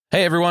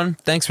Hey everyone,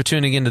 thanks for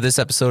tuning into this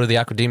episode of the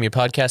Aquademia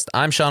Podcast.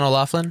 I'm Sean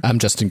O'Laughlin. I'm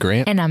Justin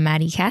Grant. And I'm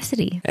Maddie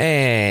Cassidy.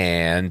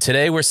 And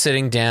today we're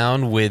sitting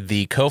down with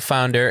the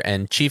co-founder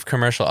and chief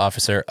commercial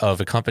officer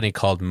of a company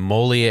called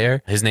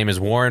Moliere. His name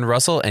is Warren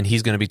Russell, and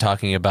he's going to be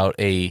talking about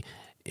a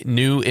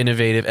new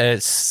innovative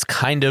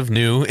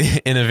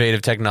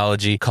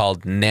technology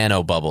called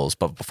nanobubbles.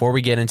 But before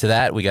we get into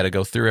that, we got to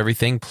go through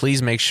everything.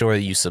 Please make sure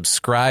that you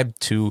subscribe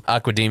to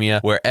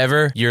Aquademia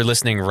wherever you're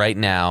listening right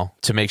now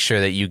to make sure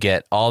that you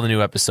get all the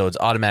new episodes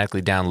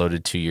automatically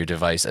downloaded to your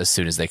device as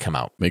soon as they come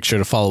out. Make sure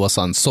to follow us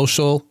on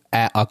social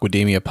at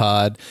Aquademia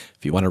Pod.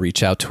 If you want to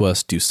reach out to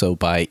us, do so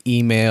by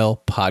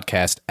email,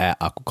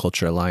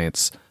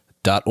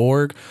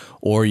 podcast@aquaculturealliance.org,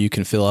 or you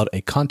can fill out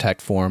a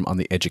contact form on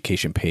the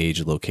education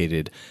page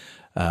located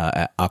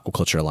at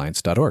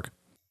aquaculturealliance.org.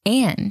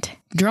 And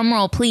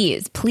drumroll,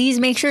 please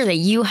make sure that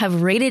you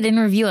have rated and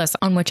review us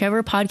on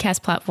whichever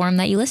podcast platform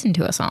that you listen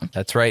to us on.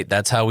 That's right.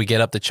 That's how we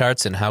get up the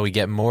charts and how we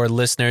get more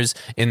listeners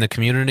in the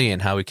community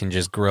and how we can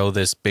just grow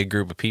this big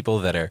group of people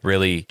that are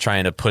really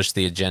trying to push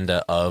the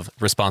agenda of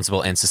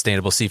responsible and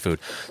sustainable seafood.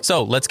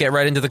 So let's get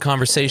right into the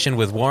conversation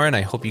with Warren.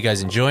 I hope you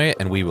guys enjoy it,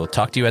 and we will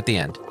talk to you at the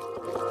end.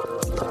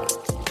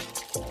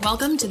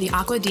 Welcome to the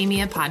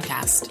Aquademia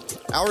Podcast.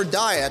 Our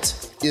diet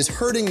is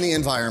hurting the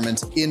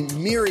environment in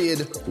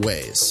myriad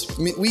ways.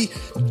 I mean, we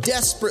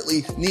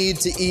desperately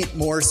need to eat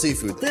more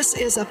seafood. This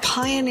is a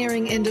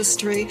pioneering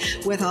industry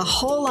with a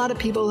whole lot of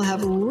people who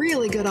have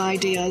really good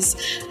ideas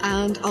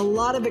and a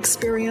lot of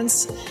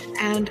experience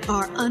and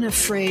are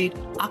unafraid.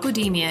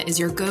 Aquademia is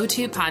your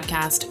go-to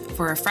podcast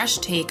for a fresh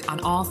take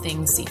on all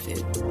things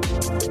seafood.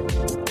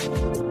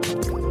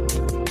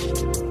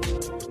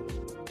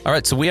 All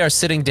right, so we are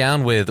sitting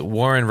down with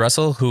Warren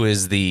Russell, who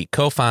is the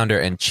co-founder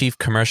and chief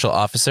commercial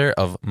officer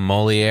of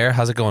Moliere.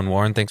 How's it going,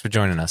 Warren? Thanks for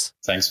joining us.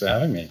 Thanks for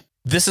having me.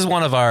 This is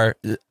one of our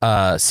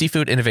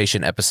seafood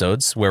innovation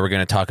episodes where we're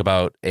going to talk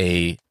about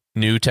a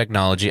new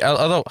technology.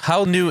 Although,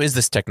 how new is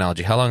this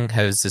technology? How long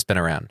has this been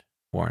around,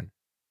 Warren?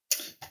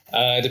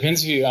 It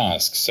depends who you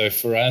ask. So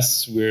for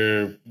us,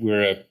 we're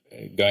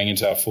going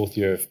into our fourth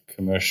year of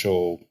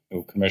commercial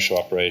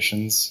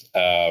operations,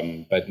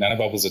 but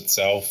nanobubbles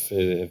itself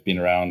have been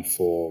around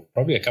for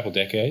probably a couple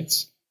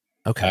decades.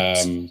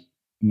 Okay.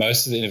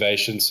 Most of the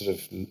innovation sort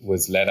of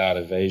was led out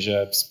of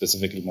Asia,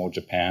 specifically more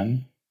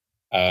Japan.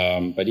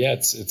 But yeah,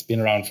 it's been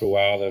around for a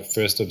while. They're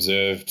first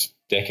observed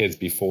decades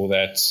before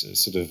that,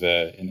 sort of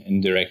an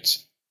indirect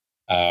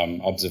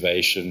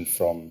observation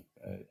from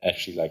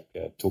actually like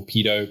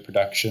torpedo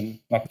production,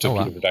 not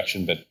torpedo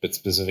production, but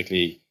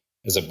specifically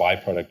as a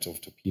byproduct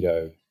of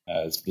torpedo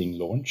is being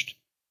launched.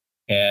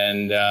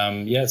 And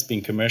it's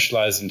been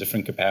commercialized in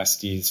different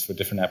capacities for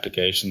different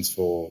applications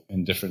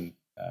in different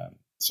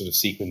sort of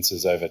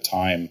sequences over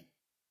time.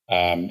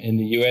 In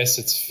the US,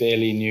 it's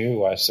fairly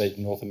new. I say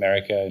North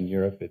America and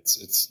Europe,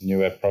 it's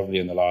newer probably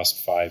in the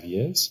last 5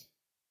 years.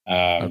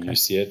 You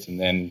see it. And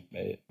then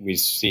we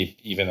see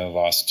even in the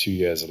last 2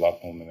 years, a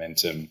lot more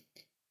momentum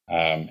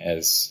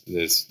as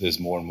there's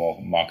more and more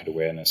market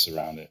awareness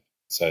around it.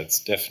 So it's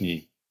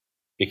definitely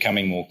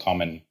becoming more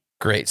common.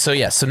 Great. So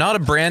not a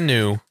brand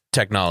new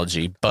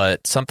technology,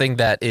 but something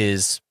that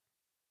is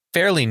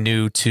fairly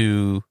new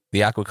to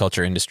the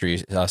aquaculture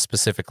industry,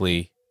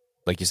 specifically,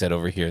 like you said,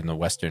 over here in the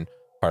western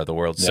part of the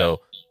world. Yeah.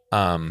 So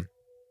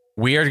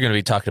we are going to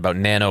be talking about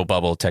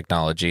nanobubble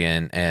technology,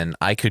 and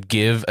I could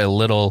give a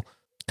little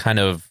kind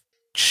of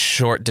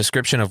short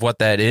description of what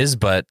that is,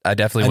 but I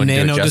definitely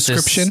wouldn't do it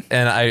justice. Description?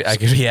 And I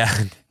could,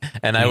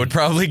 and I would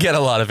probably get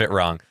a lot of it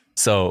wrong.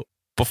 So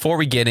before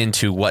we get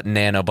into what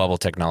nanobubble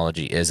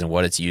technology is and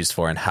what it's used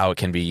for and how it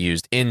can be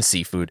used in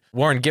seafood,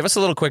 Warren, give us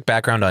a little quick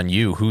background on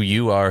you, who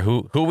you are,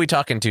 who are we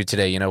talking to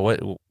today? You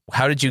know,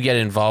 how did you get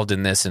involved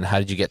in this, and how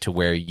did you get to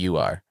where you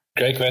are?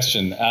 Great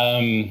question.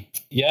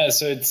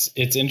 So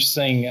it's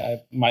interesting.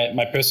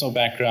 My personal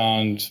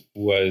background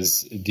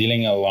was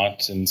dealing a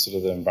lot in sort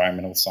of the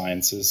environmental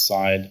sciences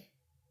side,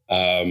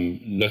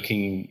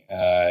 working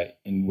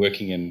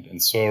in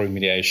soil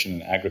remediation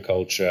and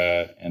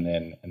agriculture,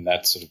 and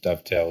that sort of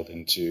dovetailed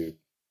into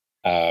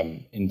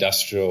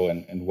industrial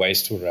and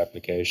wastewater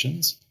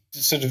applications.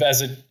 Sort of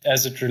as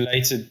it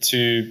related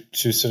to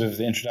sort of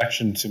the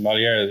introduction to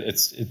Moliere,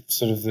 it's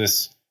sort of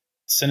this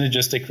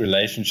synergistic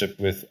relationship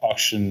with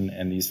oxygen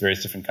and these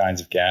various different kinds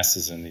of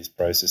gases in these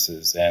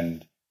processes,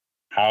 and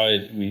how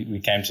we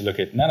came to look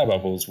at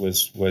nanobubbles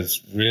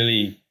was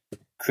really,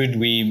 could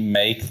we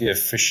make the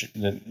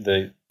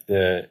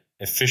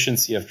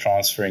efficiency of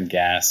transferring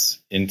gas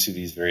into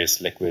these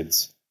various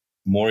liquids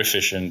more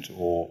efficient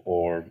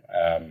or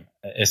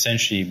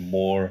essentially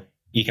more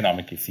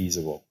economically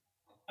feasible,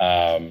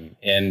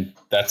 and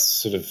that's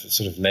sort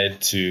of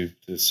led to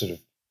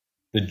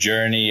the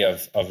journey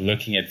of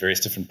looking at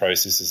various different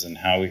processes and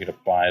how we could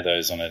apply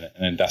those on an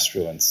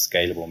industrial and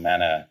scalable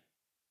manner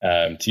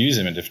to use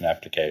them in different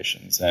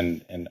applications.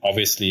 And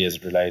obviously, as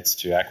it relates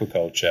to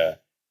aquaculture,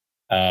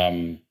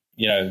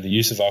 the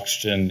use of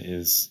oxygen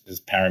is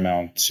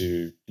paramount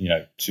to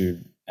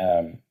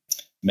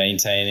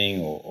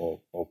maintaining or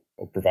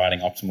providing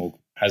optimal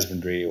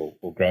husbandry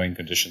or growing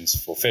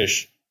conditions for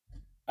fish.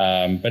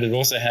 But it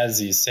also has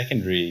these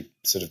secondary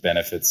sort of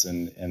benefits,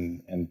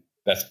 and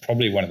that's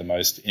probably one of the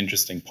most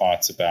interesting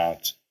parts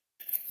about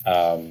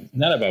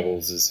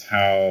nanobubbles is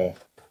how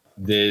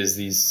there's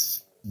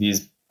these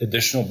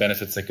additional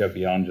benefits that go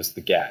beyond just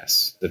the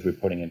gas that we're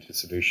putting into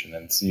solution,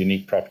 and it's the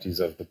unique properties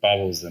of the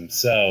bubbles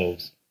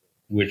themselves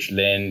which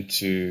lend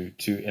to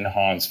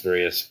enhance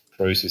various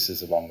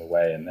processes along the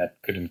way, and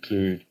that could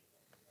include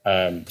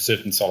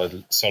certain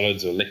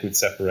solids or liquid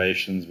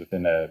separations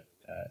within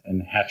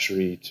an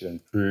hatchery to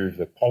improve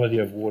the quality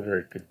of water.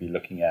 It could be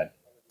looking at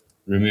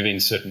removing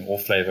certain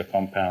off flavor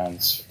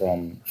compounds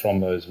from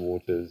those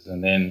waters,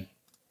 and then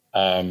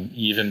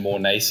even more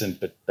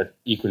nascent but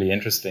equally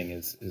interesting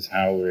is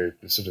how we're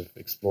sort of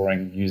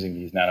exploring using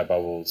these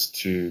nanobubbles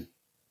to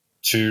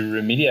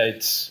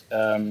remediate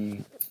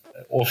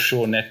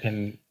offshore net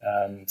pen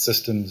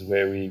systems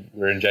where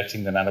we're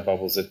injecting the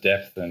nanobubbles at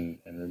depth and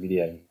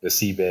remediating the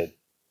seabed.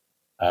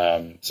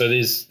 So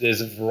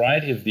there's a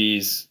variety of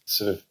these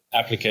sort of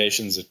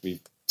applications that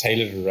we've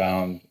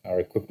tailored our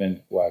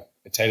equipment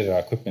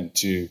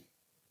to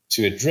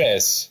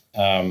address.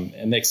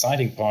 And the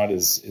exciting part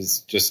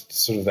is just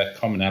sort of that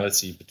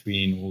commonality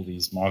between all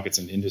these markets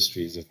and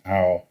industries of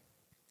how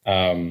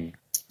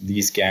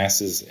these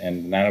gases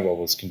and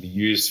nanobubbles can be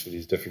used for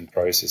these different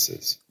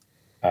processes.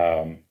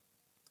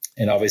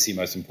 And obviously,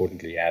 most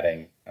importantly,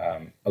 adding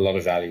a lot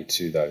of value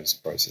to those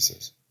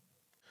processes.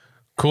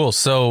 Cool.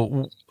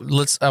 So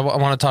I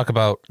want to talk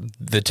about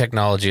the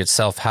technology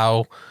itself.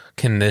 How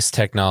can this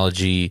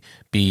technology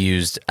be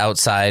used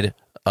outside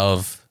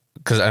of,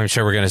 because I'm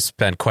sure we're going to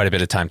spend quite a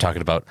bit of time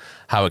talking about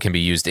how it can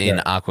be used in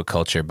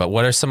aquaculture, but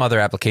what are some other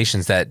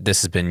applications that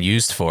this has been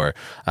used for?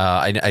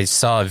 I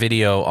saw a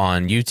video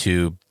on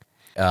YouTube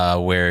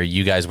where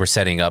you guys were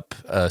setting up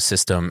a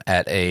system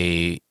at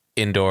a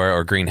indoor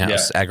or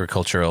greenhouse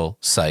agricultural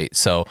site.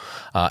 So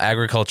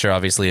agriculture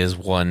obviously is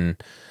one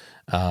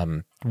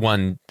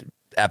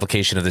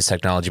application of this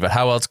technology, but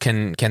how else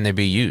can they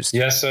be used?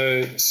 Yeah,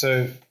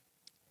 so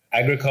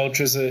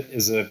agriculture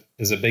is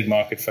a big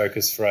market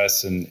focus for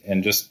us,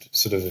 and just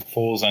sort of it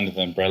falls under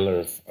the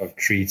umbrella of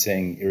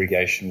treating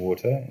irrigation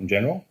water in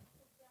general.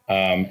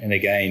 And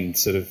again,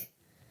 sort of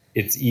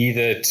it's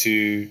either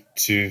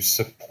to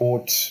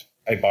support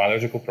a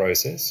biological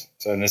process.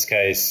 So in this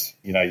case,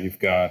 you've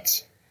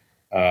got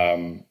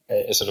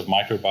a sort of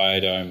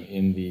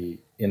microbiome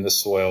in the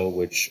soil,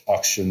 which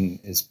oxygen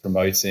is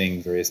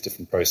promoting various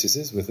different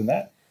processes within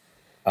that.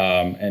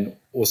 And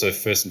also,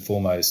 first and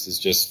foremost, is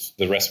just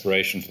the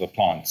respiration for the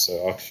plant.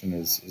 So oxygen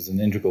is an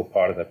integral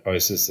part of that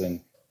process. And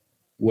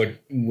when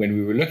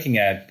we were looking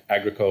at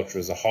agriculture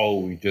as a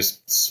whole, we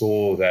just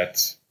saw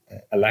that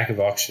a lack of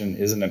oxygen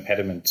is an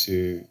impediment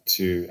to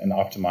an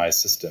optimized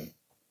system.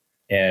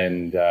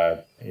 And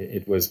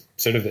it was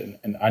sort of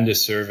an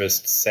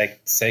underserviced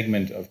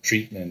segment of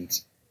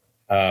treatment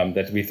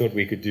that we thought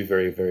we could do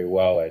very, very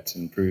well at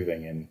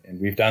improving. And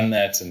we've done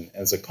that. And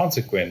as a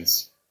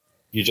consequence,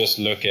 you just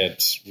look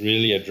at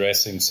really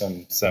addressing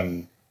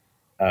some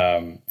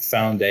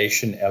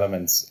foundation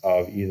elements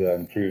of either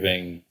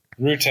improving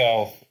root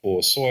health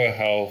or soil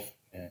health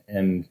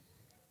and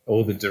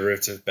all the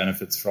derivative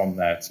benefits from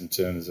that in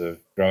terms of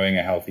growing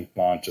a healthy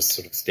plant just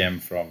sort of stem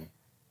from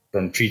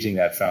treating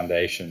that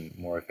foundation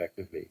more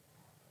effectively.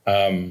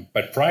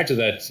 But prior to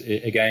that,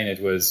 again,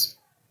 it was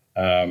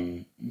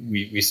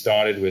we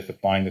started with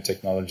applying the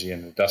technology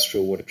in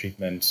industrial water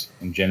treatment,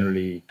 and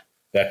generally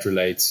that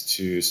relates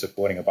to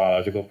supporting a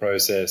biological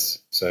process.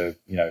 So,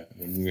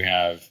 when you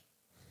have,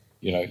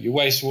 your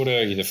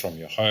wastewater, either from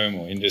your home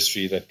or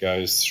industry, that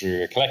goes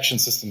through a collection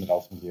system that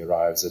ultimately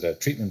arrives at a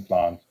treatment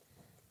plant,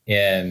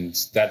 and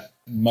that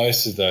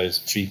most of those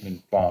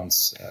treatment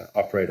plants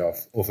operate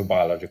off a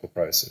biological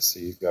process. So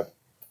you've got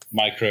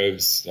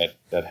microbes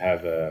that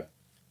have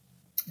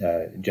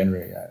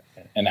generate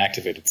an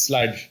activated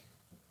sludge,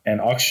 and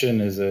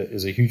oxygen is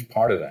a huge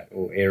part of that,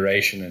 or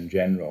aeration in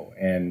general.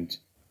 And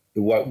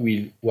what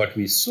we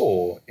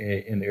saw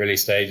in the early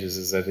stages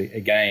is that,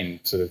 again,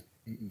 sort of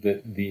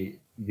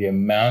the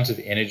amount of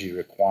energy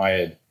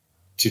required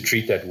to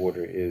treat that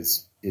water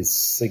is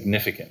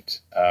significant.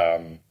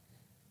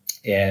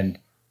 And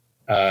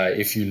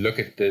if you look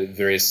at the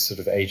various sort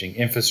of aging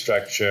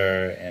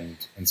infrastructure and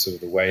sort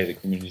of the way the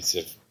communities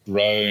have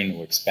grown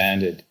or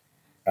expanded,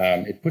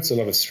 it puts a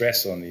lot of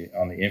stress on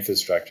the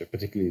infrastructure,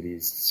 particularly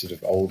these sort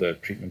of older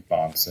treatment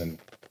plants. And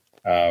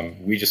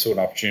we just saw an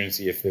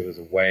opportunity, if there was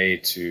a way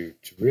to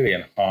really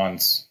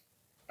enhance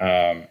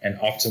and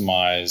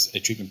optimize a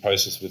treatment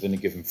process within a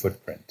given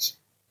footprint.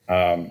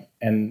 And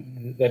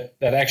that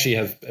actually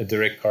has a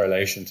direct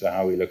correlation to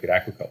how we look at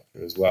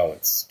aquaculture as well.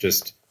 It's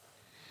just,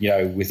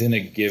 within a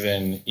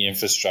given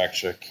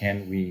infrastructure,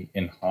 can we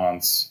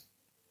enhance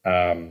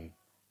the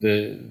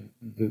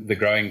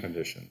growing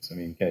conditions? I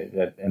mean,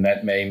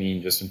 that may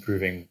mean just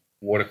improving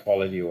water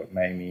quality, or it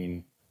may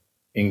mean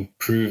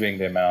improving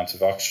the amount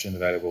of oxygen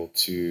available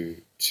to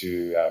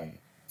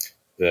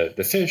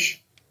the fish.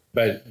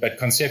 But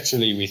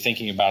conceptually, we're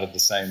thinking about it the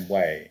same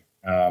way.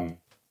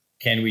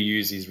 can we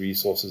use these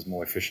resources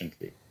more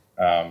efficiently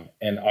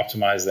and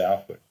optimize the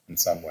output in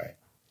some way?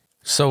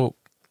 So,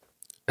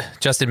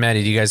 Justin,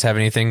 Maddie, do you guys have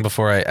anything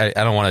before I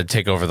don't want to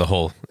take over the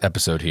whole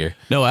episode here?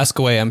 No, ask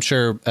away. I'm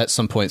sure at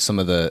some point some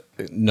of the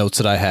notes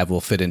that I have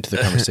will fit into the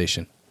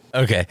conversation.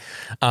 Okay.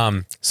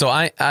 So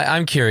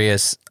I'm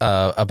curious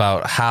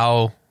about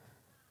how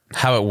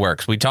it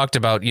works. We talked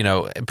about,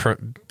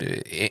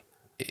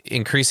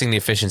 increasing the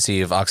efficiency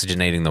of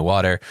oxygenating the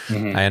water.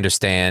 Mm-hmm. I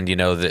understand,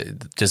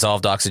 the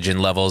dissolved oxygen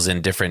levels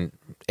in different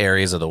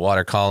areas of the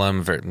water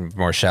column,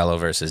 more shallow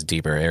versus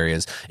deeper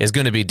areas, is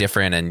going to be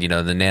different. And, the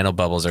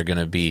nanobubbles are going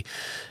to be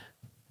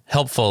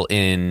helpful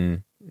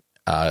in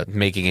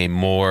making a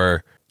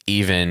more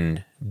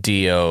even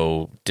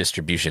DO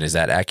distribution. Is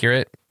that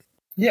accurate?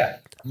 Yeah.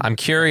 I'm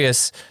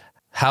curious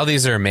how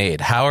these are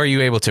made. How are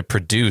you able to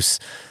produce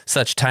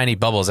such tiny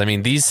bubbles? I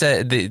mean, these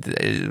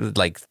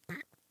like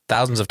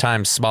thousands of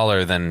times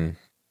smaller than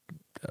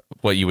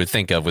what you would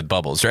think of with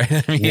bubbles, right?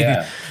 I mean,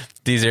 yeah.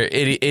 These are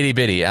itty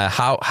bitty.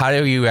 How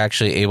are you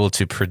actually able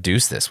to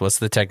produce this? What's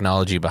the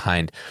technology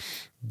behind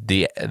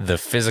the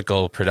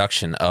physical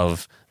production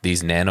of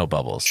these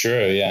nanobubbles?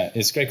 Sure, yeah,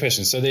 it's a great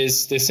question. So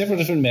there's several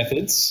different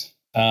methods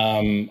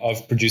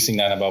of producing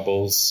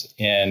nanobubbles,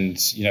 and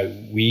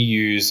we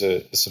use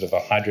a sort of a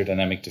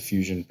hydrodynamic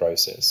diffusion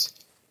process,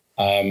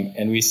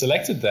 and we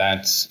selected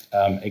that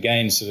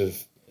again. Sort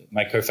of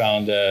my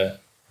co-founder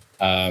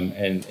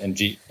and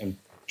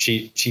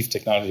chief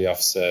technology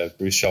officer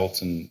Bruce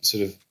Shelton,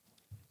 sort of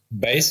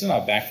based on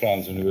our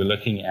backgrounds when we were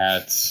looking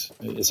at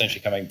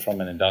essentially coming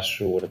from an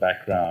industrial water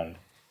background,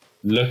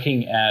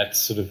 looking at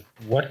sort of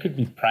what could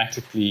be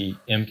practically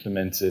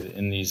implemented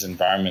in these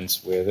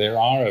environments where there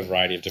are a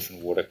variety of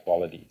different water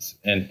qualities.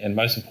 And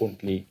most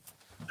importantly,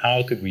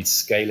 how could we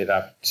scale it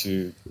up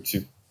to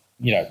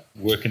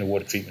work in a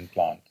water treatment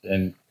plant?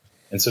 And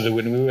so that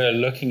when we were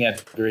looking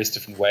at various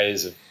different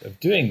ways of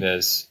doing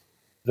this,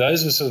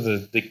 those were sort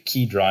of the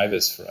key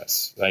drivers for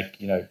us. Like,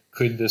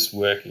 could this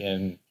work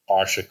in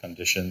harsher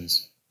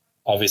conditions?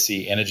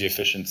 Obviously, energy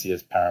efficiency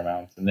is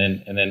paramount. And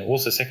then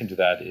also second to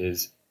that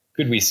is,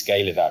 could we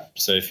scale it up?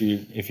 So if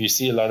you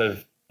see a lot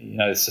of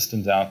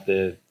systems out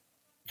there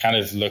kind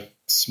of look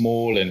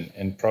small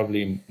and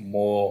probably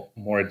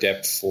more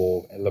adept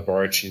for a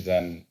laboratory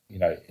than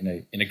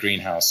in a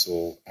greenhouse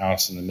or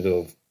out in the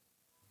middle of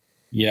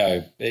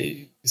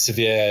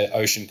severe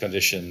ocean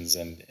conditions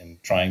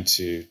and trying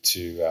to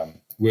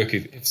work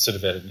sort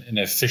of at an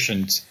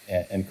efficient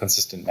and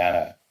consistent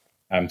manner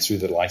through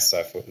the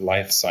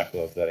life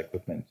cycle of that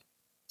equipment.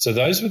 So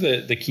those were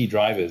the key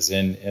drivers,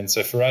 and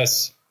so for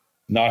us,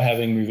 not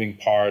having moving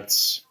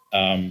parts,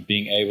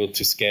 being able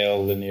to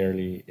scale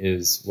linearly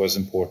was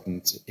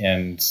important,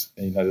 and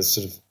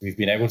we've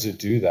been able to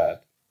do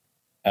that,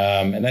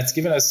 and that's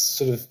given us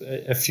sort of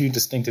a few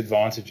distinct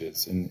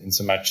advantages in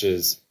so much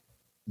as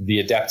the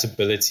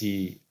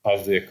adaptability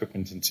of the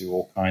equipment into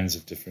all kinds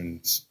of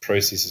different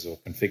processes or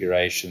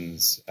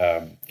configurations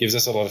gives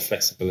us a lot of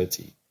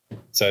flexibility.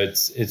 So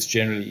it's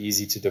generally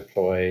easy to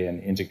deploy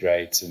and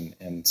integrate,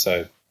 and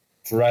so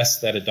for us,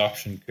 that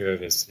adoption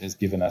curve has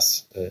given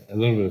us a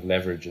little bit of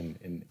leverage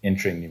in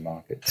entering new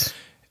markets.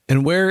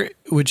 And where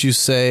would you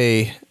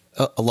say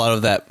a lot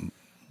of that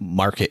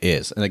market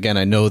is? And again,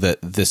 I know that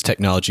this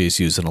technology is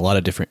used in a lot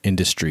of different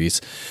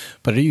industries,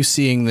 but are you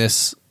seeing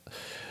this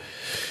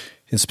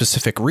in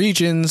specific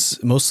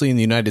regions, mostly in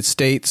the United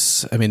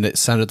States? I mean, it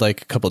sounded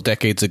like a couple of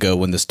decades ago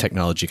when this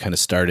technology kind of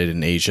started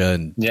in Asia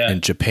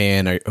and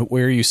Japan.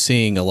 Where are you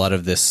seeing a lot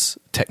of this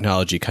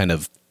technology kind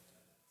of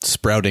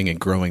sprouting and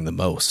growing the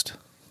most?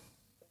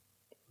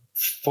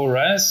 For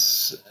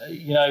us,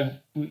 I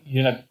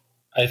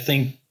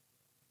think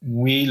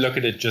we look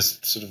at it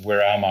just sort of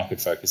where our market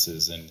focus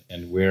is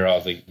and where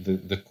are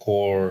the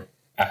core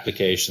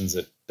applications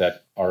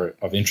that are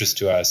of interest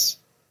to us,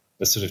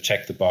 that sort of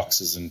check the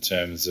boxes in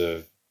terms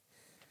of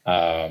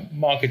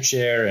market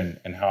share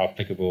and how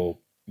applicable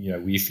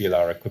we feel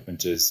our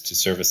equipment is to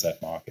service that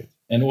market,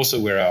 and also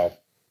where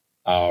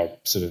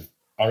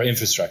our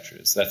infrastructure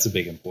is. That's a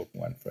big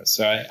important one for us.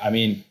 So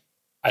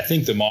I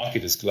think the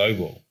market is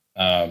global,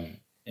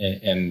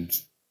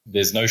 and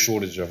there's no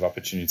shortage of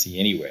opportunity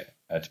anywhere.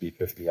 To be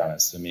perfectly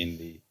honest, I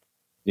mean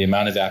the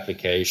amount of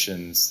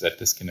applications that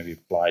this can be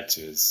applied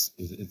to is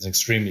an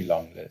extremely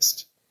long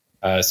list.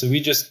 So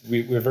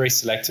we're very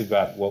selective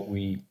about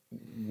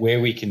where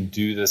we can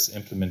do this,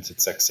 implement it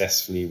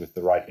successfully with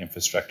the right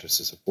infrastructure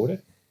to support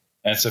it.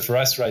 And so for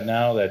us right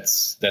now,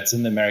 that's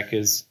in the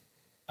Americas.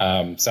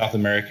 South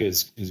America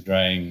is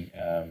growing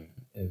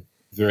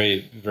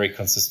very, very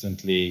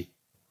consistently,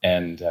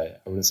 and I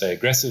wouldn't say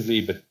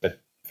aggressively, but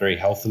very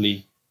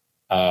healthily.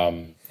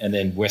 And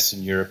then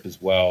Western Europe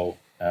as well,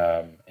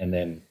 and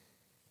then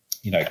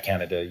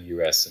Canada,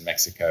 US, and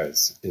Mexico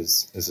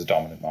is a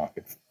dominant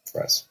market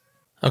for us.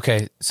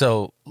 Okay,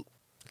 so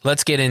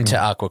let's get into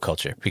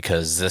aquaculture,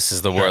 because this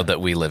is the world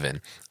that we live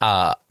in.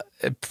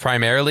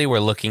 Primarily, we're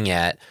looking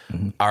at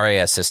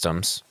RAS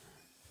systems,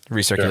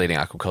 recirculating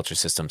aquaculture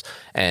systems.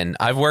 And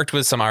I've worked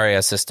with some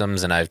RAS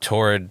systems, and I've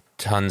toured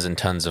tons and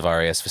tons of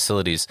RAS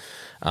facilities.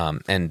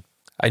 And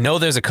I know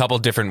there's a couple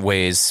different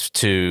ways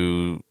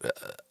to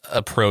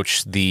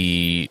approach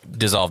the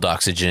dissolved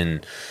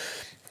oxygen.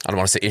 I don't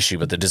want to say issue,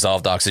 but the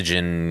dissolved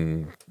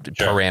oxygen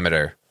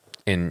parameter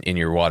in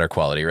your water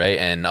quality, right?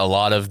 And a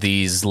lot of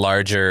these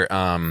larger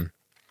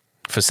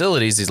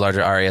facilities, these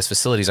larger RAS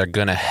facilities, are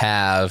going to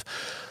have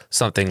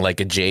something like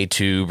a J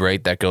tube,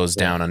 right, that goes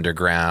down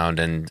underground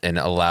and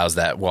allows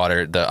that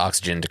water, the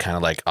oxygen, to kind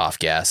of like off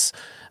gas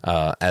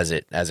as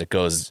it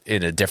goes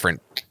in a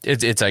different.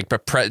 It's like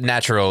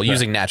natural,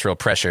 using natural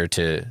pressure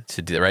to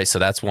do that, right? So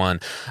that's one.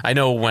 I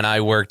know when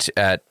I worked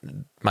at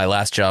my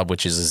last job,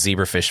 which is a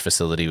zebrafish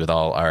facility with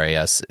all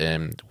RAS,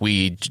 and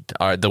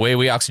the way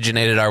we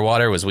oxygenated our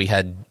water was we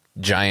had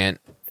giant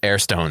air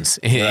stones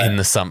in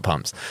the sump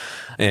pumps,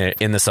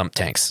 in the sump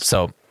tanks.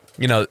 So,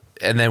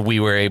 and then we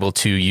were able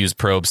to use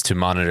probes to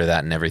monitor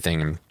that and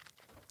everything.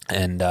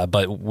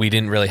 But we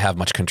didn't really have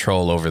much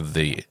control over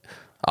the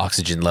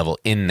oxygen level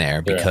in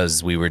there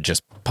because we were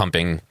just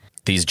pumping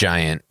these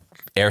giant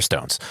air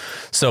stones.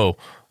 So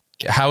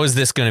how is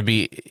this going to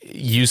be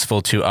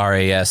useful to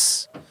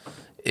RAS?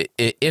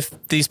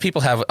 If these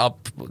people have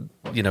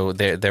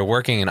they're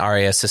working in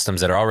RAS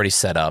systems that are already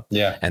set up,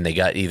 and they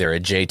got either a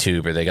J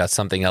tube or they got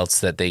something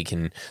else that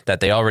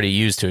they already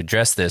use to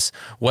address this,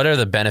 what are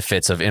the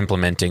benefits of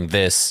implementing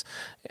this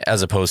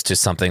as opposed to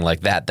something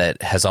like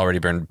that has already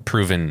been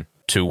proven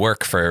to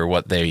work for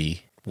what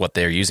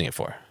they're using it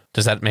for?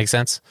 Does that make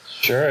sense?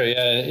 Sure.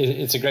 Yeah,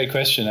 it's a great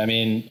question. I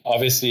mean,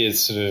 obviously, it's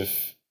sort of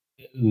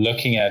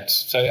looking at.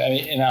 So, I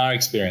mean, in our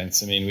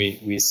experience, I mean,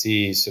 we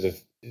see sort of.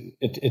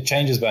 It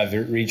changes by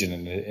region,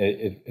 and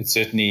it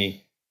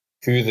certainly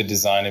who the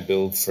designer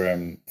build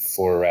from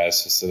for a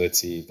RAS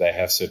facility, they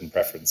have certain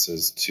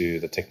preferences to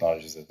the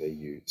technologies that they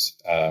use.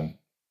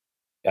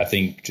 I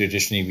think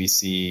traditionally we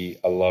see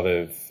a lot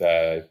of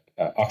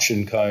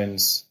oxygen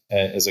cones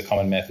as a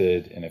common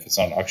method, and if it's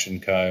not an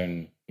oxygen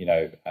cone,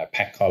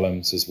 pack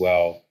columns as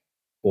well,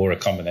 or a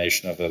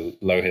combination of a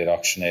low head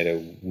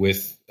oxygenator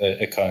with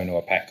a cone or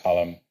a pack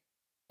column.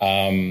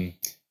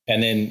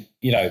 And then,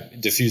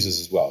 diffusers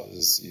as well.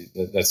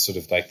 That's sort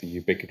of like the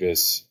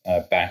ubiquitous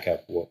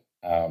backup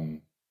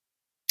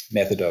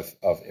method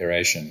of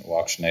aeration or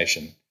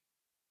oxygenation.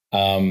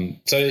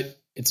 So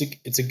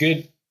it's a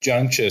good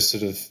juncture,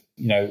 sort of,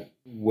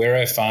 where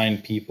I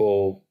find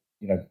people,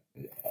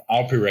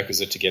 our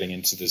prerequisite to getting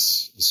into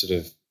this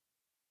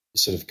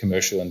sort of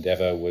commercial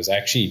endeavor was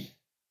actually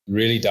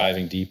really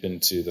diving deep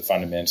into the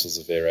fundamentals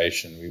of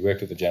aeration. We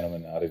worked with a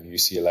gentleman out of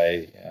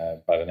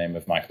UCLA by the name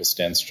of Michael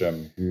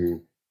Stenstrom,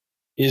 who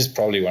is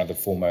probably one of the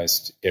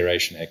foremost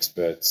aeration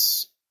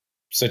experts,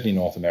 certainly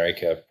North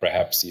America,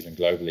 perhaps even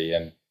globally.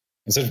 And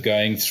sort of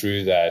going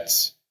through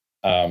that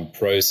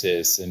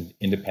process and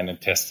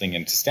independent testing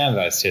and to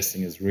standardized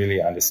testing is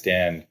really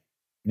understand,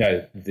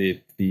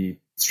 the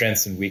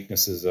strengths and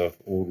weaknesses of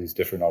all these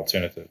different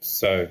alternatives.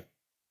 So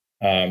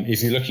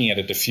if you're looking at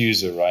a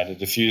diffuser, right, a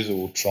diffuser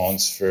will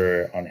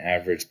transfer on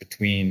average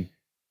between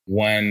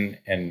 1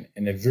 and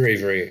in a very,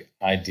 very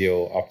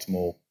ideal,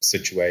 optimal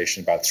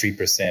situation, about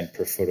 3%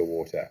 per foot of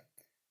water.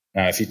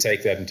 Now, if you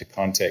take that into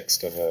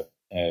context of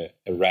a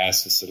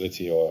RAS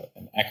facility or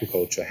an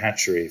aquaculture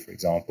hatchery, for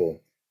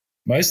example,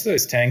 most of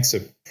those tanks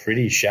are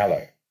pretty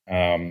shallow.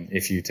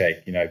 If you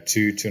take,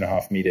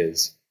 2.5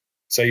 meters.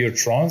 So your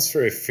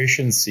transfer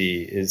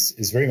efficiency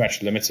is very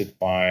much limited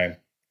by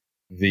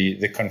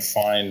the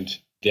confined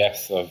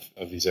depth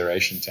of these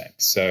aeration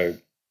tanks. So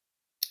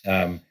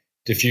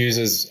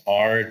diffusers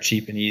are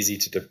cheap and easy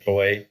to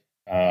deploy.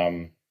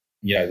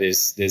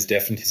 There's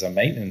definitely some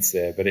maintenance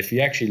there, but if you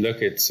actually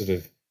look at sort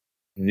of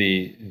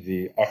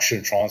the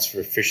oxygen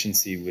transfer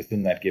efficiency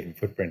within that given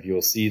footprint,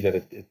 you'll see that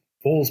it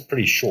falls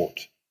pretty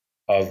short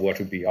of what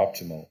would be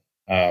optimal.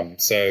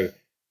 So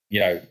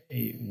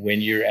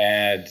when you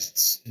add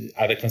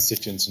other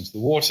constituents into the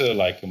water,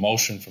 like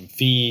emulsion from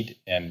feed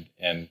and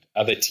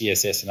other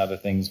TSS and other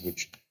things,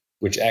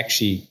 which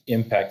actually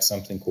impact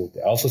something called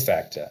the alpha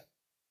factor,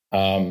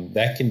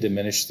 that can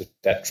diminish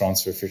that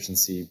transfer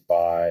efficiency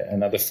by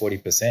another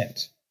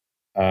 40%.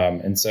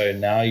 And so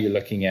now you're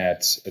looking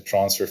at a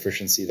transfer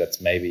efficiency that's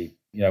maybe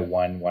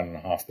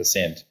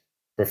 1.5%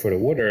 per foot of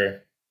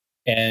water,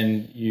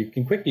 and you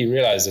can quickly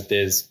realize that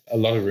there's a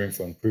lot of room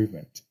for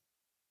improvement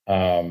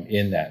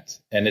in that.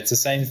 And it's the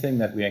same thing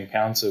that we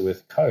encounter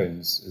with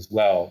cones as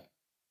well,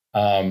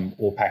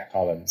 or pack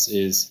columns.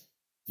 Is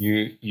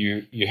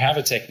you have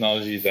a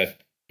technology that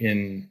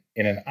in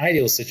an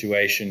ideal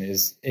situation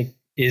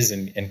is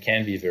and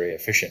can be very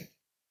efficient.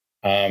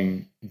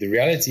 The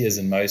reality is,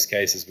 in most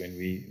cases, when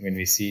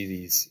we see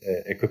these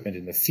equipment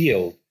in the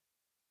field,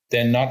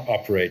 they're not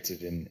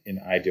operated in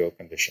ideal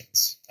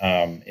conditions,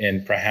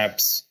 and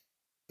perhaps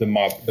the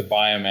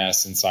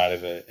biomass inside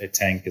of a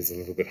tank is a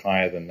little bit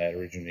higher than they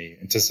originally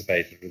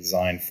anticipated or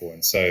designed for,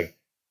 and so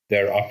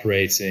they're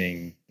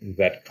operating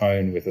that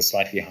cone with a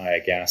slightly higher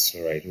gas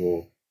flow rate,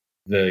 or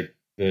the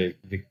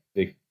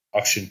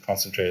oxygen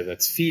concentrator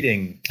that's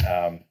feeding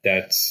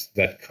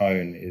that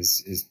cone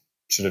is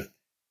sort of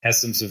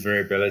has some sort of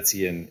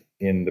variability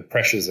in the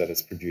pressures that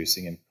it's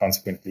producing, and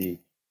consequently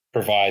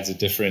provides a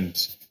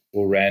different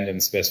or random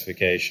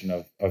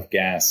specification of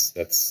gas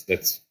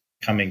that's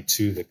coming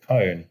to the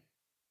cone.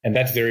 And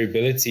that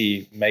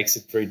variability makes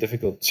it very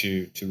difficult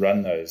to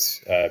run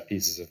those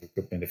pieces of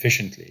equipment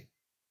efficiently.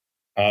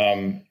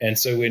 And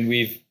so when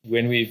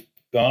we've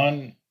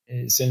gone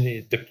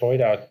essentially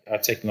deployed our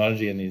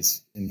technology in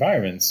these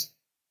environments,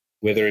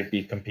 whether it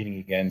be competing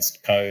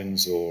against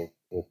cones or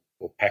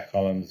pack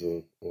columns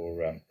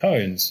or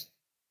cones,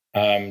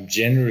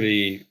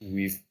 generally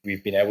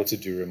we've been able to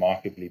do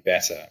remarkably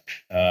better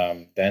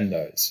than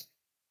those.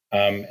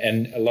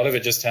 And a lot of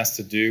it just has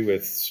to do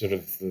with sort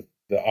of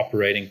the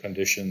operating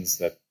conditions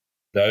that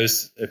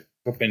those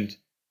equipment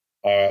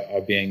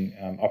are being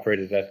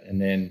operated at,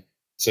 and then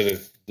sort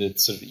of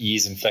the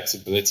ease and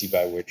flexibility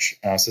by which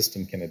our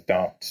system can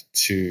adapt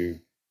to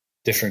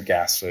different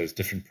gas flows,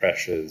 different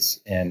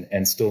pressures,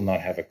 and still not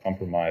have a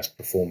compromised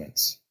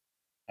performance.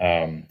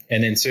 And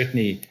then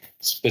certainly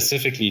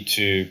specifically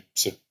to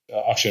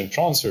oxygen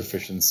transfer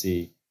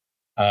efficiency,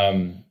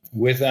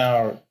 with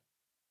our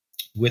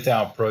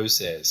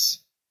process,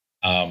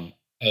 a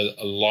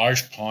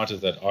large part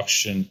of that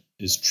oxygen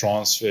is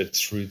transferred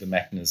through the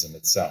mechanism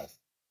itself.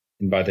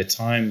 And by the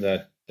time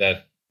that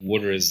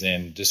water is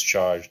then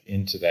discharged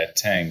into that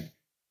tank,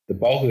 the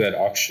bulk of that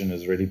oxygen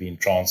has already been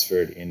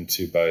transferred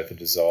into both the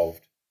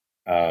dissolved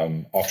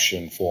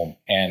oxygen form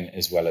and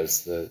as well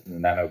as the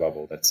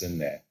nanobubble that's in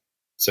there.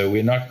 So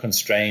we're not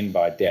constrained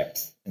by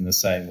depth in the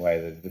same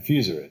way that the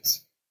diffuser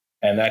is.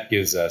 And that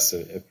gives us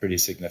a pretty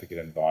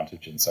significant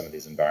advantage in some of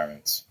these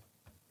environments.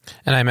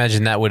 And I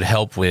imagine that would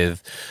help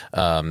with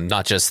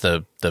not just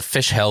the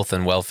fish health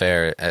and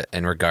welfare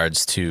in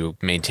regards to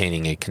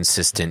maintaining a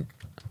consistent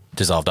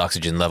dissolved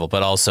oxygen level,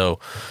 but also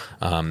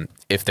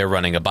if they're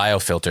running a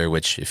biofilter,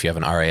 which if you have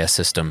an RAS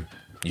system,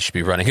 you should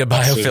be running a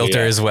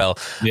biofilter as well.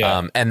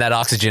 Yeah. And that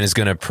oxygen is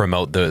going to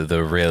promote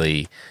the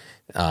really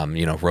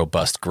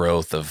robust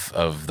growth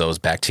of those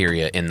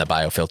bacteria in the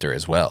biofilter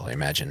as well, I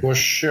imagine. For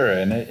sure.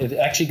 And it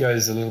actually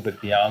goes a little bit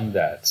beyond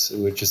that,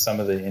 which is some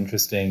of the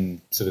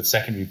interesting sort of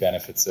secondary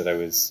benefits that I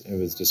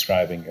was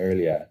describing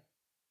earlier.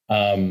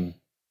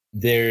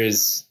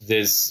 There's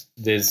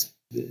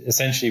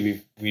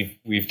essentially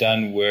we've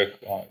done work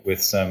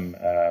with some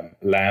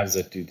labs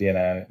that do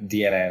DNA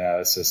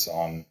analysis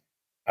on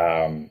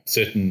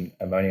certain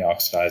ammonia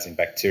oxidizing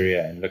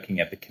bacteria and looking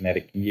at the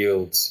kinetic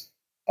yields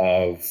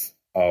of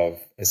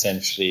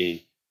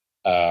essentially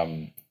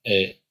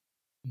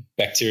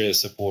bacteria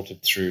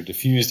supported through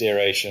diffused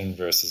aeration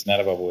versus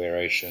nanobubble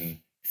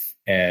aeration.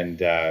 And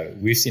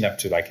we've seen up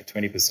to like a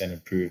 20%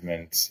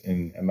 improvement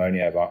in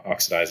ammonia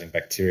oxidizing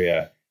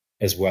bacteria,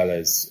 as well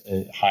as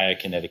higher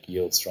kinetic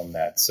yields from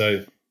that.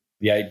 So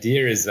the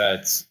idea is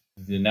that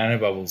the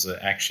nanobubbles are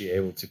actually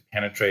able to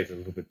penetrate a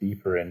little bit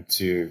deeper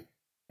into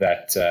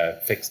that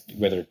fixed,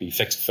 whether it be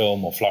fixed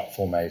film or flock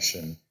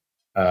formation,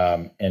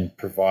 and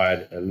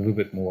provide a little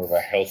bit more of a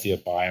healthier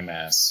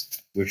biomass,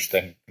 which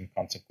then can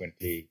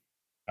consequently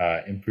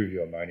improve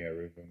your ammonia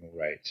removal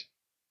rate.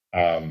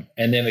 And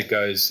then it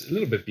goes a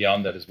little bit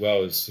beyond that as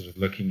well, as sort of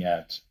looking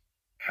at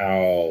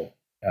how,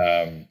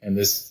 and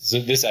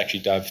this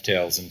actually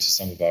dovetails into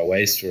some of our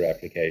wastewater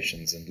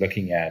applications, and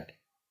looking at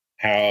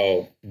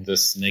how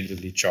this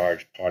negatively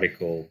charged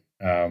particle,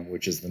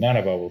 which is the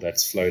nanobubble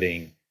that's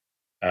floating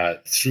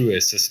through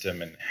a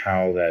system, and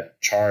how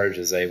that charge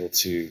is able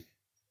to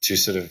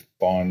sort of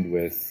bond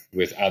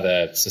with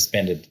other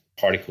suspended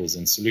particles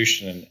in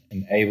solution,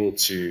 and able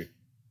to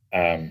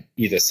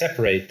either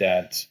separate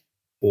that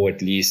or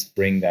at least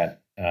bring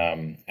that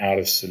out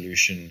of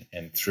solution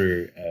and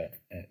through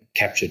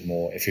captured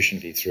more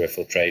efficiently through a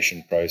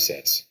filtration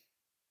process.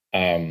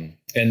 And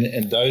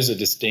those are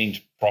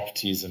distinct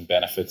properties and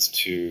benefits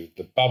to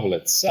the bubble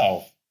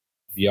itself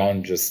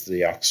beyond just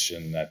the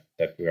oxygen that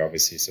we're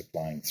obviously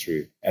supplying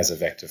through as a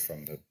vector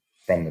from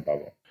the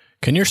bubble.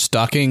 Can your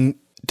stocking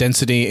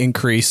density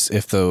increase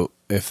if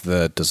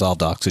the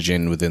dissolved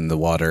oxygen within the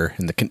water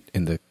in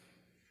the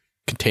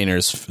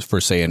containers for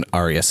say an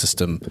RES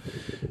system,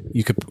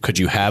 could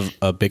you have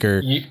a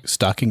bigger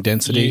stocking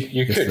density?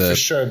 You could for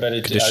sure, but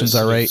conditions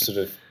are right. Sort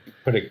of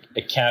put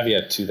a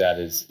caveat to that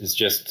is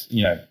just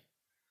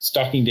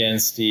stocking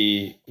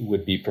density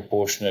would be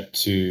proportionate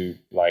to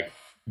like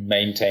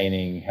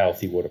maintaining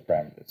healthy water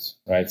parameters,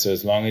 right? So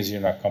as long as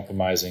you're not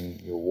compromising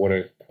your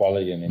water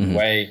quality in any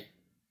way,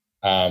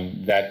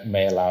 that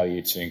may allow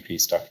you to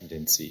increase stocking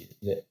density.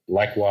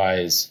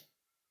 Likewise,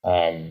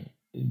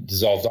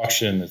 dissolved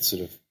oxygen,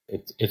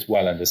 it's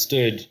well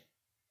understood,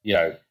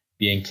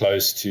 being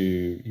close to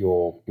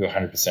your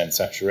 100%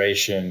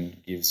 saturation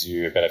gives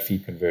you a better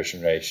feed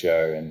conversion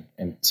ratio,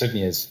 and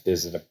certainly as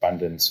there's an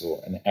abundance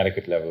or an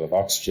adequate level of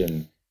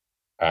oxygen,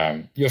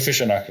 your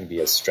fish are not going to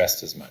be as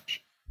stressed as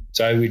much.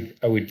 So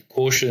I would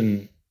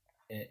caution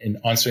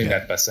in answering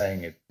that by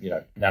saying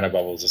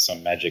nanobubbles are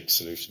some magic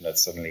solution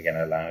that's suddenly going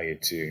to allow you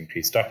to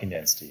increase stocking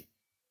density.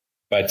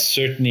 But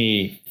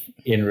certainly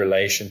in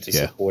relation to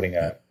supporting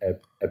a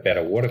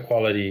better water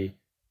quality,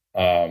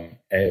 a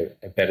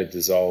better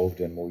dissolved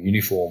and more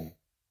uniform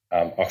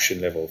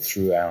oxygen level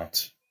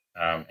throughout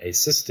a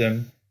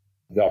system,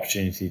 the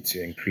opportunity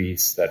to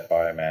increase that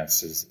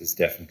biomass is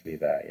definitely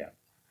there. Yeah.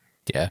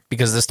 Yeah,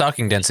 because the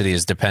stocking density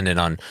is dependent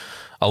on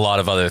a lot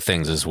of other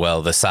things as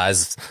well. The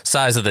size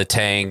of the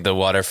tank, the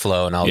water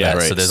flow, and all that.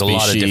 Right. So there's a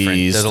lot of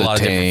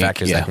different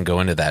factors yeah. that can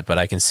go into that. But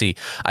I can see,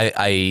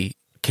 I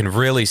can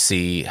really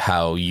see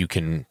how you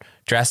can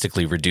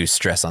drastically reduce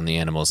stress on the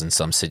animals in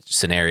some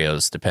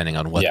scenarios, depending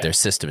on what their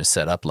system is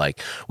set up like,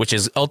 which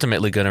is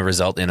ultimately going to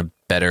result in a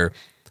better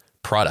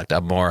product, a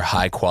more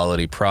high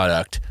quality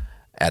product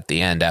at the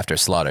end after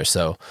slaughter.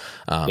 So,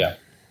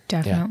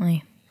 Definitely.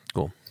 Yeah.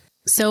 Cool.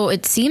 So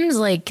it seems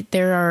like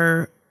there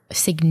are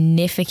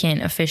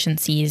significant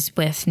efficiencies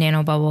with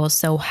nanobubbles.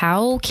 So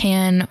how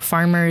can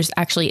farmers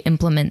actually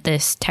implement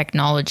this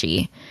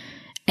technology?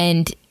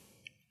 And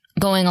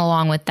going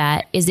along with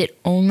that, is it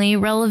only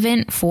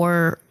relevant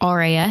for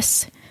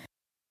RAS?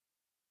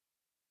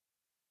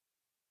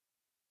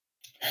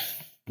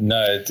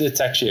 No, it's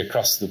actually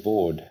across the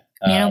board.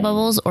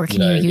 Nanobubbles, or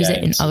can you use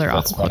it in other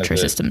that's one of aquaculture the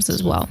systems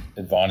as well?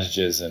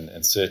 Advantages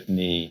and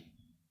certainly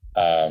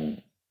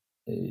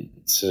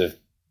sort of,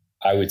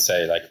 I would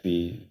say, like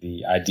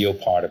the ideal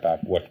part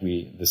about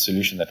the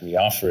solution that we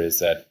offer is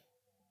that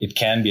it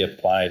can be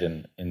applied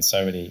in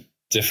so many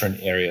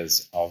different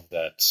areas of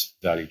that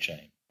value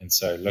chain. And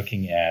so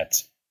looking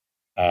at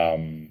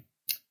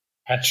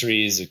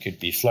hatcheries, it could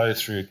be flow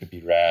through, it could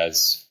be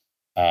RAS.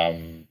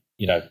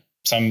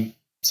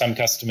 Some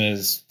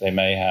customers, they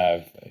may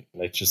have,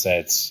 let's just say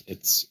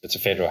it's a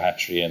federal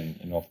hatchery in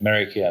North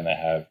America, and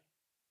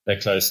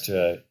they're close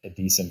to a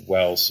decent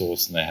well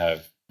source, and they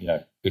have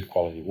good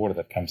quality water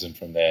that comes in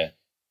from there.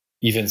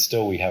 Even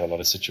still, we have a lot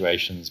of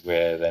situations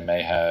where they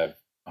may have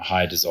a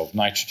high dissolved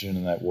nitrogen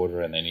in that water,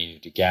 and they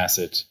need to gas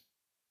it.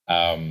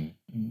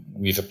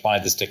 We've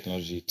applied this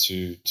technology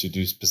to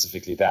do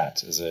specifically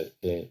that as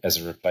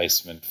a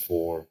replacement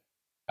for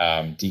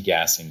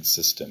degassing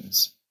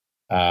systems.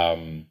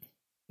 And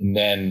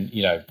then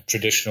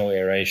traditional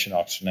aeration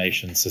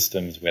oxygenation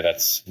systems where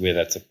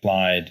that's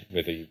applied,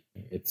 whether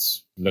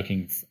it's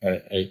looking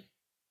a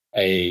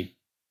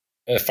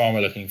farmer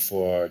looking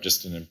for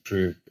just an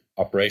improved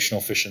operational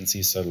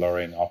efficiency, so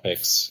lowering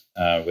OPEX,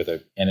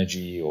 whether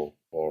energy or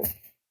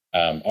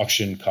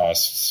oxygen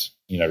costs,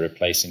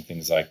 replacing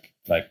things like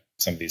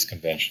some of these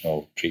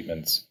conventional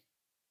treatments.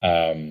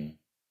 We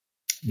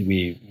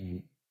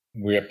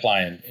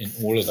apply in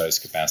all of those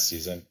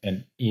capacities,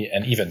 and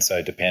even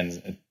so,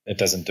 it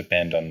doesn't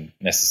depend on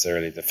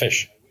necessarily the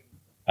fish.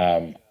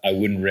 I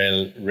wouldn't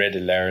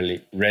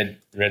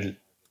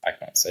I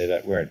can't say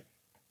that word.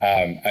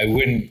 I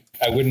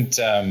wouldn't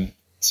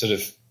sort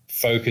of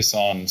focus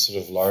on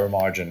sort of lower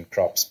margin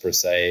crops per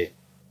se,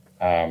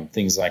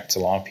 things like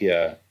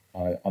tilapia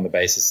on the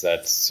basis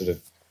that sort of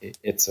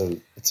it's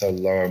a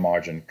lower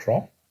margin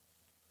crop.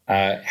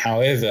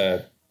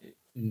 However,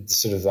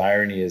 sort of the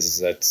irony is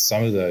that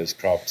some of those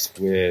crops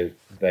where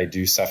they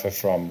do suffer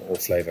from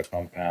off flavor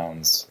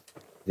compounds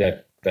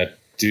that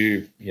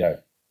do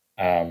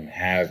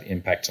have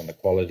impact on the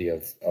quality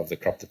of the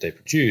crop that they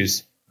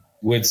produce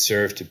would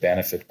serve to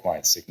benefit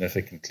quite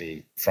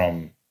significantly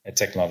from a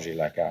technology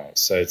like ours.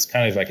 So it's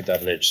kind of like a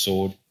double-edged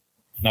sword.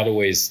 Not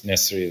always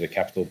necessarily the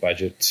capital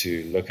budget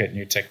to look at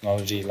new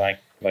technology like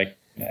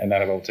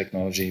nanobubble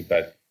technology,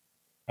 but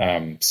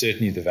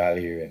certainly the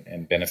value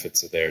and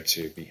benefits are there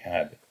to be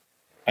had.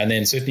 And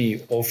then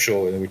certainly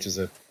offshore, which is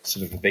a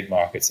sort of a big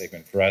market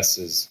segment for us,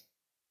 is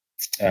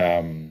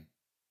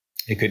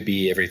it could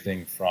be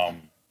everything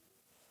from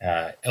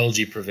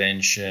algae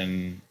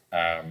prevention,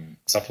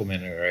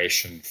 supplemental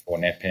aeration for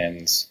net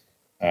pens.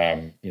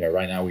 Right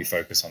now we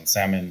focus on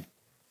salmon,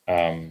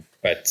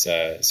 but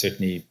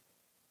certainly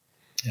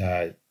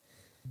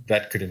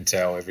that could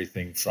entail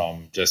everything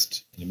from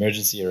just an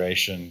emergency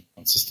aeration,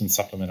 consistent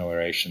supplemental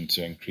aeration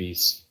to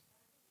increase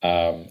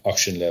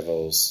oxygen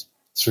levels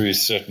through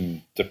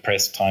certain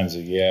depressed times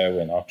of year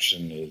when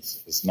oxygen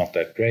is not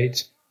that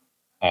great.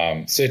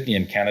 Certainly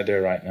in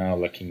Canada right now,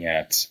 looking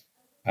at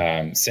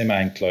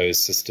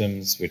semi-enclosed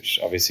systems, which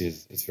obviously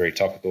is very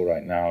topical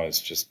right now, is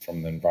just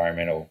from the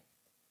environmental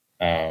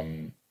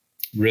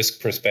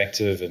risk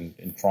perspective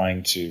and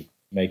trying to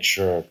make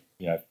sure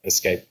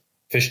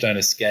fish don't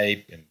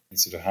escape, and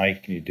sort of how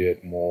can you do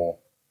it more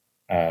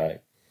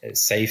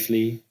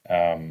safely.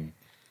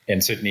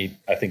 And certainly,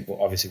 I think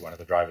obviously one of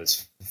the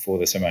drivers for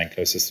the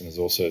semi-enclosed system is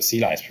also sea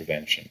lice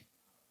prevention.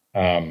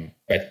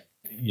 But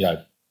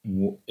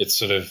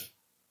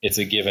it's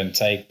a give and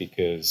take,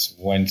 because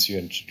once you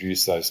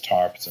introduce those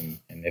tarps and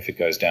if it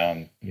goes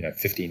down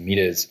 15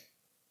 meters,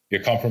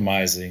 you're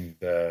compromising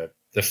the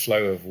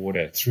flow of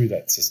water through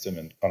that system,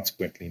 and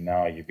consequently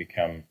now you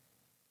become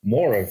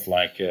more of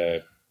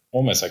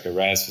almost like a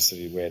RAS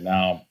facility, where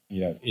now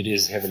it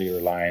is heavily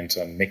reliant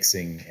on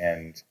mixing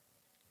and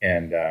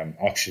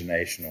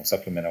oxygenation or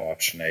supplemental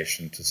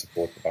oxygenation to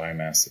support the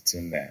biomass that's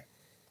in there.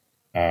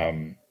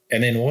 And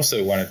then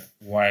also one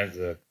of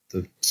the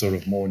sort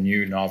of more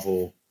new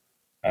novel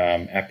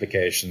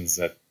applications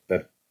that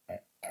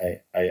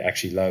I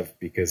actually love,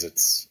 because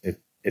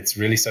it's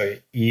really so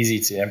easy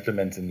to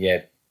implement, and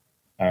yet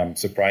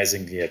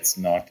surprisingly it's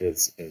not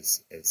as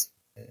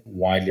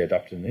widely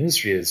adopted in the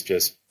industry is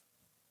just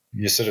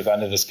you're sort of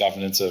under this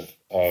governance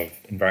of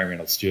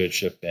environmental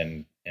stewardship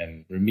and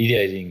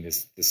remediating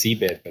the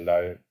seabed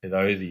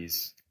below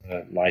these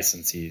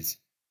licensees.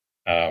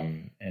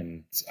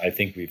 And I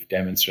think we've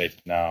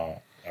demonstrated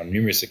now on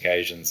numerous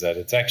occasions that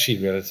it's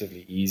actually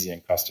relatively easy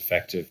and cost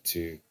effective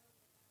to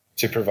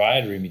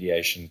provide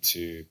remediation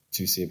to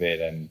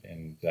seabed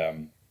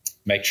and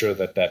make sure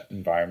that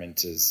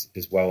environment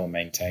is well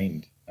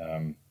maintained,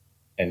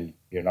 and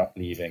you're not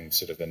leaving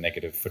sort of a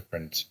negative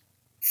footprint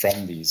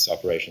from these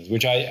operations.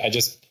 Which I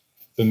just,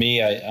 for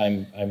me,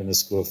 I'm in the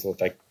school of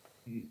thought like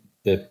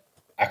the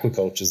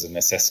aquaculture is a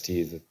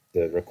necessity,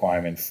 the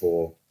requirement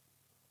for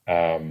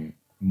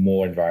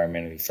more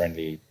environmentally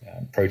friendly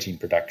protein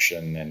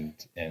production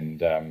and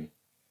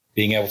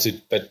being able to,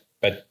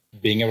 but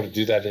being able to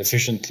do that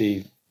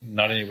efficiently,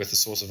 not only with the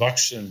source of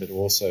oxygen, but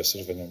also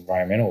sort of an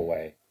environmental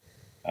way,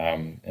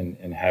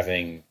 and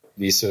having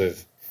these sort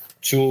of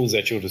tools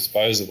at your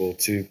disposal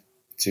to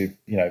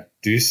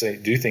do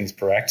things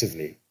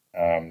proactively,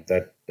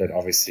 that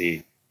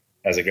obviously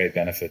has a great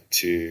benefit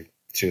to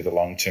the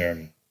long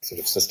term sort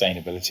of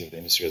sustainability of the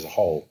industry as a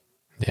whole.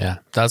 Yeah,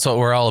 that's what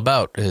we're all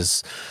about,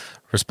 is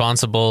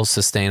responsible,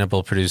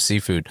 sustainable, produced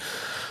seafood.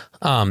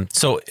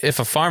 So if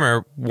a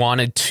farmer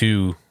wanted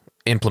to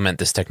implement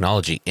this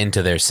technology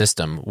into their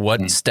system,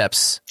 what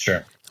steps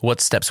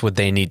would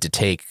they need to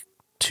take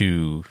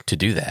to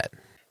do that?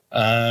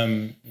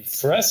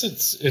 For us,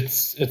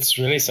 it's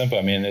really simple.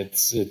 I mean,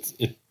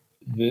 the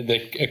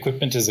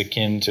equipment is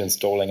akin to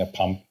installing a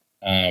pump.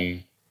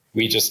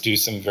 We just do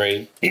some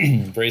very,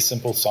 very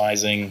simple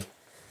sizing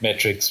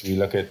metrics. We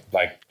look at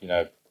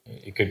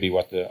it could be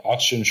what the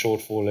oxygen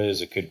shortfall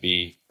is. It could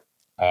be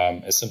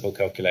a simple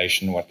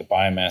calculation, what the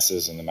biomass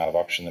is and the amount of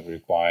oxygen that we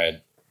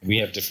required. We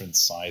have different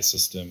size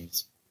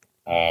systems,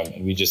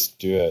 and we just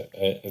do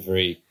a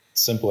very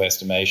simple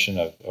estimation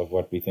of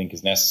what we think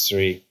is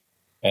necessary.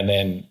 And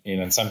then,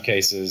 in some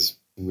cases,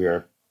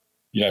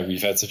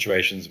 we've had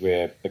situations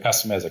where the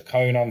customer has a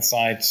cone on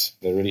site.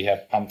 They already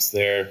have pumps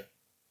there.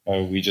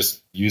 We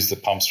just use the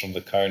pumps from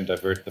the cone,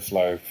 divert the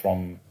flow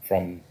from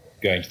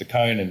going to the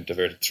cone and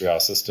divert it through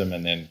our system,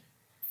 and then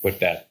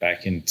put that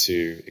back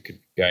into, it could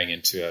be going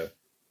into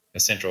a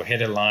central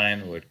header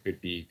line, or it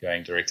could be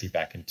going directly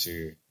back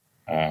into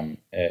a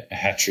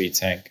hatchery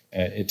tank.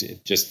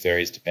 It just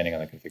varies depending on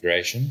the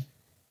configuration.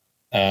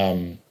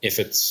 If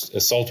it's a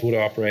saltwater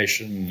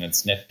operation and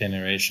it's net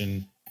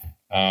penetration,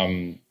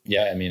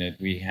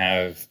 we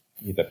have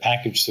either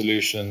package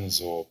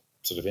solutions or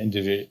sort of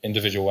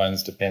individual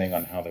ones depending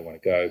on how they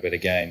want to go. But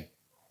again,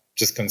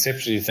 just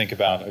conceptually think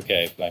about,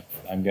 okay, like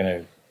I'm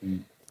going to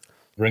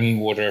bringing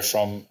water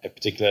from a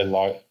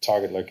particular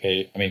target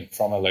location,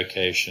 from a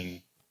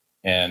location,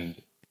 and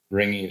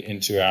bringing it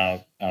into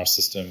our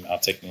system, our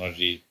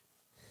technology.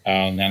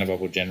 Our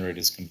nanobubble generator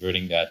is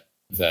converting that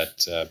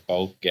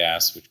bulk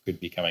gas, which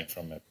could be coming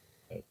from an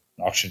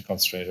oxygen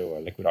concentrator or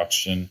liquid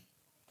oxygen,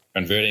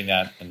 converting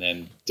that and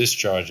then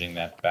discharging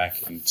that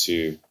back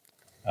into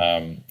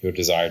your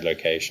desired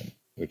location,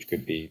 which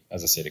could be,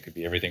 as I said, it could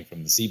be everything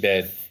from the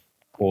seabed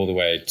all the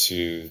way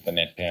to the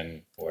net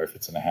pen, or if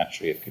it's in a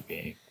hatchery, it could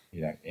be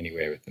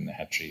anywhere within the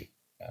hatchery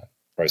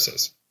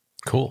process.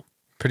 Cool.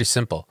 Pretty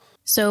simple.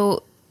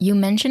 So you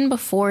mentioned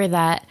before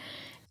that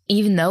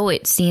even though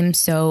it seems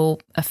so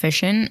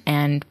efficient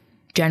and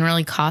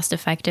generally cost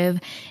effective,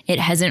 it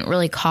hasn't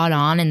really caught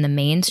on in the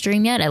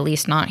mainstream yet, at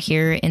least not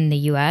here in the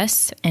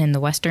US and the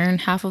Western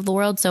half of the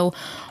world. So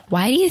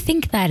why do you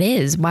think that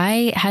is?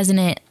 Why hasn't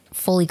it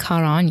fully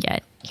caught on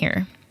yet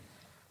here?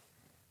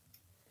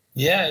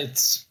 Yeah,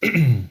 it's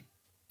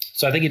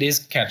so I think it is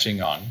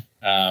catching on.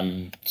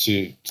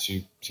 To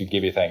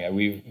give you a thing,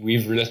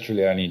 we've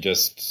literally only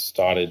just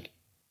started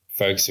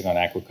focusing on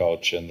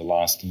aquaculture in the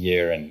last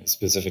year, and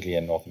specifically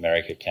in North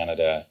America,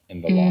 Canada,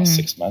 in the last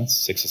 6 or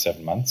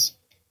 7 months.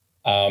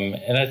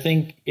 And I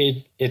think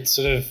it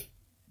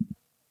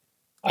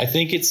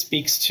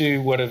speaks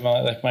to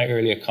my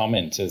earlier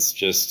comment is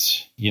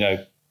just,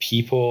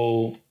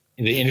 people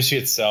in the industry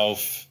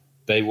itself,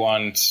 they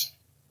want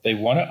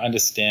to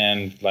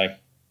understand like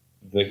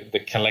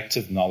the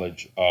collective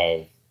knowledge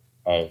of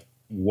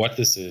what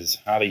this is,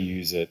 how to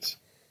use it,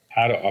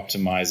 how to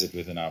optimize it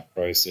within our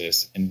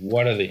process, and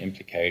what are the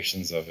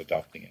implications of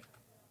adopting it.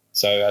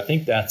 So I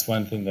think that's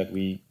one thing that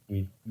we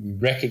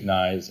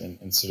recognize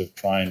and sort of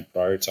try and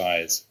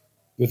prioritize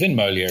within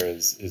Moliere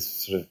is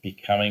sort of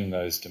becoming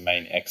those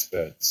domain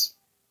experts.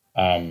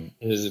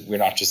 We're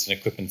not just an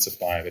equipment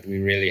supplier, but we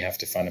really have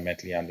to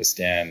fundamentally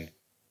understand,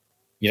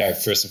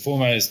 first and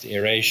foremost,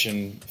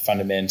 aeration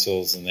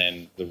fundamentals, and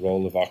then the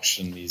role of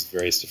oxygen, these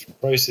various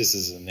different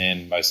processes, and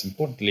then most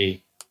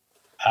importantly,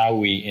 how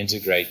we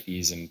integrate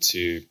these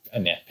into a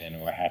net pen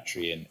or a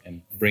hatchery,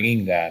 and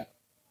bringing that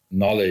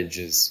knowledge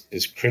is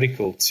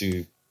critical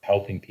to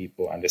helping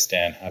people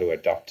understand how to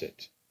adopt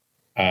it.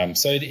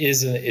 So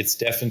it's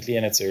definitely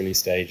in its early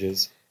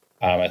stages.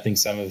 I think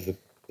some of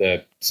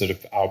the sort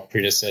of our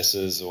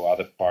predecessors or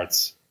other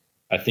parts,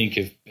 I think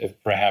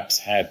have perhaps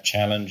had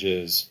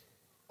challenges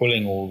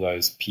pulling all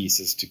those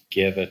pieces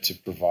together to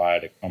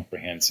provide a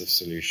comprehensive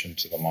solution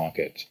to the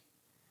market.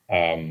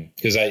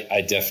 Because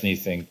I definitely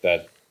think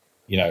that,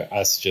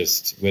 us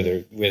just,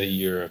 whether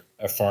you're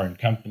a foreign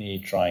company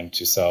trying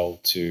to sell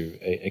to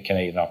a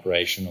Canadian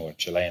operation or a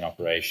Chilean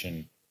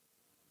operation,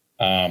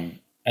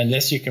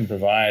 unless you can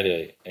provide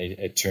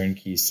a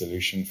turnkey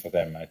solution for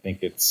them, I think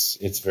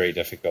it's very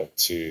difficult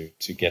to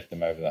get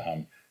them over the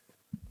hump.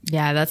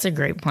 Yeah, that's a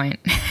great point.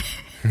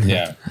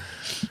 Yeah.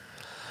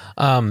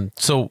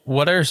 So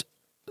what are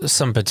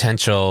some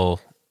potential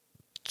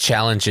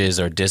challenges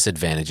or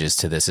disadvantages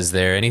to this? Is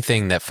there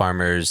anything that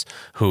farmers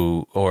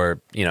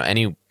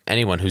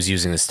anyone who's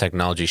using this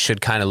technology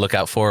should kind of look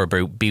out for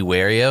or be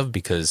wary of?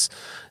 Because,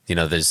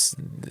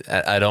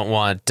 I don't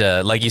want,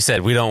 like you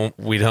said, we don't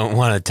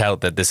want to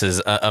tout that this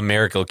is a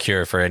miracle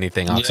cure for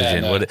anything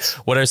oxygen. Yeah, no.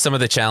 What are some of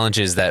the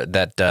challenges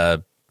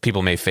that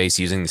people may face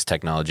using this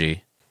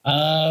technology?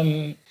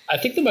 I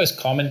think the most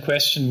common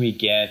question we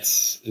get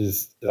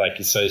is like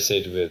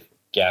associated with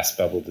gas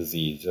bubble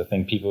disease. I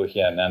think people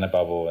hear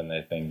nanobubble and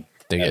they think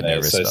they get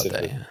nervous about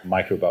that. Yeah.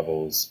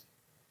 Microbubbles,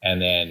 and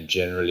then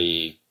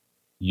generally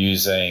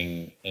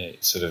using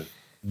sort of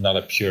not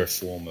a pure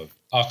form of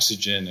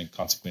oxygen, and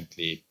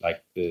consequently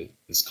like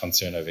this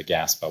concern over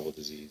gas bubble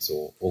disease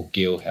or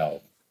gill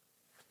health.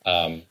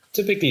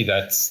 Typically,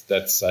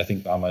 that's I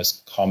think our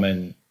most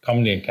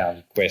commonly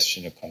encountered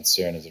question or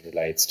concern as it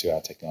relates to our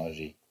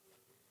technology.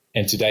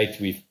 And to date,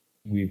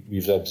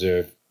 we've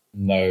observed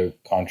no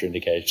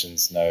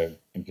contraindications, no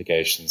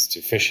implications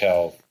to fish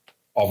health.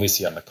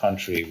 Obviously, on the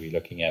contrary, we're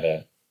looking at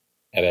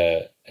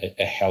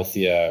a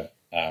healthier,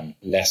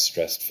 less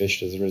stressed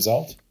fish as a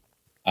result.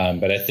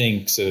 But I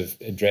think sort of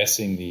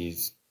addressing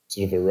these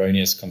sort of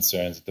erroneous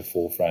concerns at the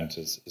forefront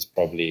is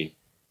probably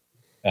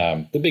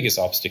the biggest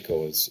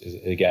obstacle. Is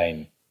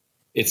again,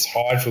 it's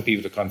hard for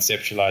people to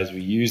conceptualize.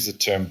 We use the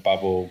term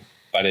bubble,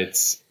 but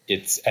it's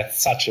at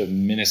such a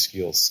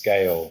minuscule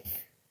scale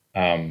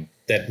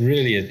that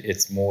really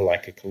it's more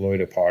like a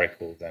colloidal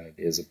particle than it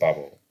is a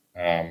bubble.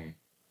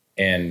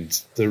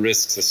 And the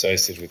risks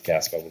associated with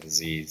gas bubble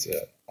disease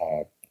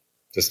are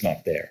just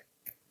not there.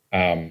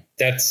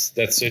 That's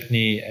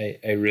certainly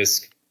a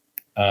risk.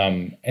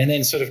 And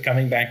then sort of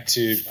coming back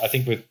to, I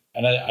think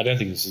I don't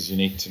think this is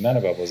unique to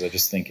nanobubbles. I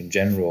just think in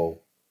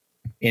general,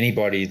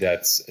 anybody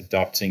that's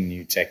adopting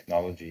new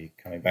technology,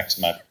 coming back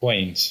to my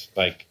point,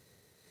 like,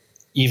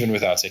 even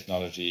with our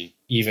technology,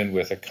 even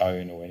with a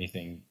cone or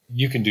anything,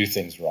 you can do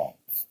things wrong.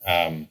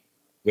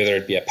 Whether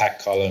it be a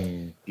pack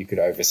column, you could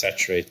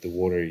oversaturate the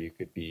water, you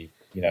could be,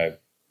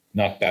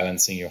 not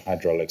balancing your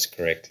hydraulics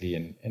correctly,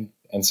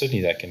 and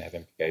certainly that can have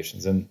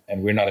implications. And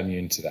we're not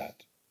immune to that.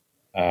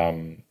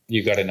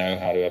 You got to know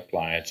how to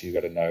apply it. You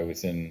got to know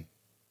within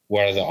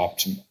what are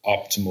the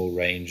optimal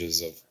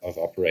ranges of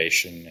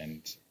operation,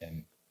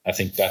 and I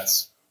think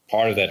that's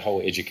part of that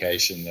whole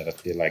education that I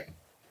feel like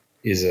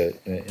is an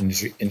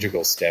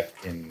integral step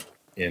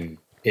in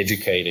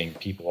educating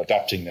people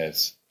adopting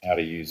this, how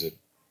to use it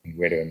and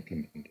where to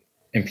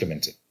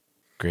implement it.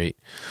 Great.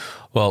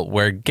 Well,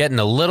 we're getting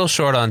a little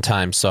short on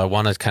time, so I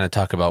want to kind of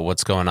talk about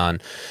what's going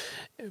on,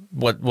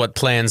 what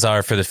plans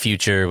are for the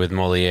future with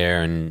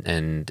Moliere,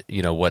 and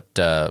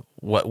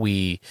what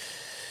we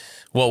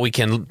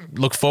can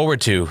look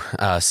forward to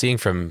seeing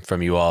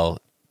from you all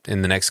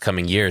in the next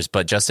coming years.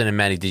 But Justin and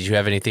Maddie, did you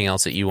have anything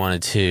else that you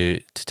wanted to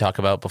talk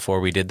about before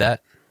we did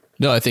that?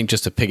 No, I think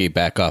just to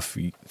piggyback off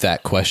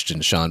that question,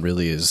 Sean,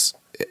 really is,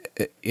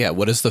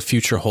 what does the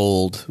future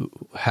hold?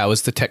 How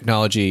has the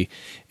technology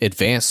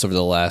advanced over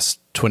the last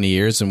 20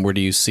 years, and where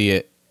do you see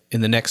it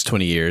in the next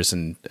 20 years?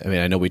 And I mean,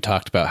 I know we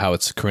talked about how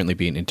it's currently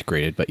being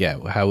integrated, but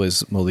how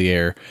is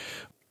Moliere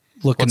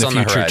look in the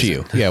future to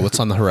you? Yeah, what's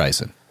on the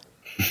horizon?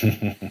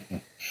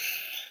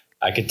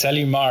 I could tell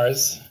you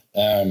Mars.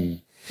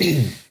 We're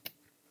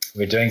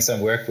doing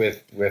some work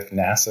with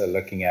NASA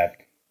looking at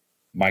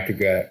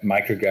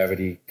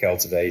microgravity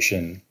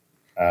cultivation,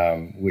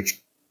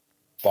 which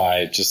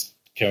by just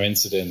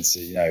coincidence,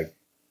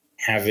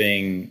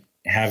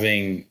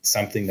 having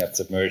something that's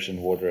submerged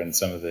in water and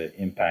some of the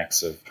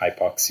impacts of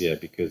hypoxia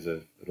because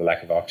of the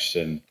lack of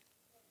oxygen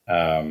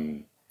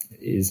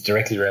is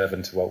directly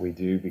relevant to what we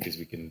do, because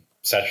we can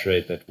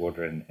saturate that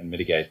water and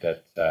mitigate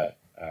that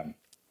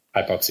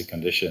hypoxic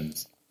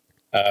conditions.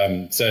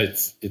 So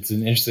it's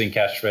an interesting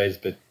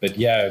catchphrase, but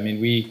yeah, I mean,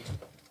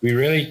 we're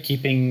really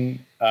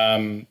keeping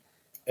a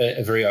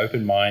very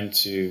open mind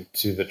to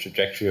the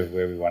trajectory of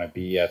where we want to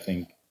be. I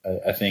think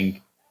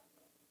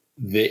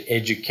the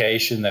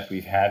education that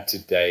we've had to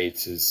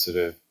date is sort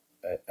of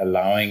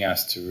allowing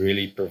us to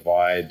really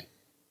provide,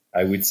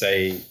 I would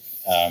say,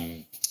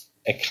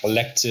 a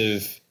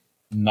collective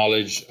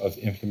knowledge of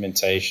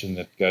implementation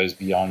that goes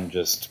beyond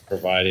just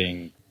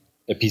providing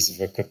a piece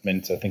of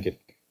equipment. I think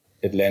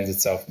it lends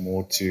itself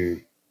more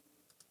to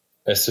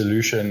a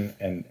solution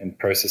and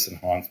process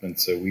enhancement.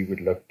 So we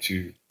would look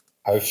to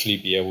hopefully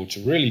be able to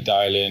really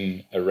dial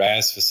in a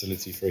RAS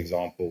facility, for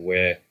example,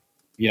 where,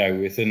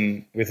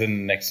 within the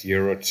next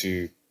year or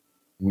two,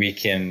 we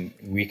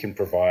can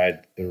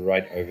provide the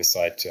right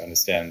oversight to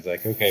understand,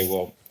 like, okay,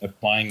 well,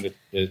 applying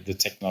the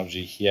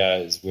technology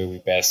here is where we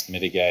best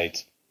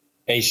mitigate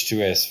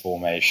H2S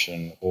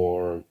formation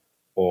or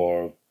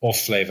off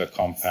flavor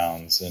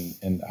compounds,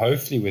 and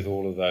hopefully with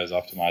all of those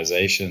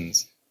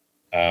optimizations,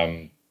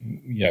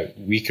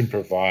 we can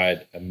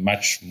provide a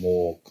much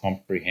more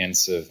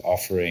comprehensive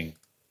offering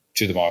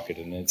to the market.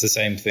 And it's the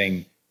same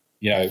thing,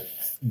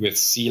 with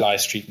sea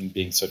lice treatment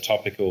being so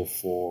topical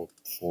for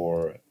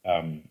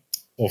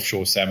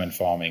offshore salmon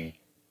farming,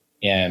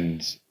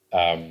 and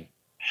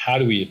how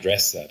do we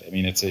address that? I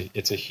mean,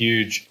 it's a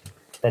huge,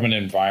 from an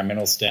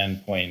environmental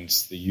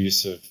standpoint, the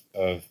use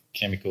of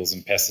chemicals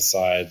and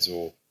pesticides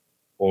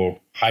or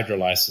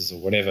hydrolysis or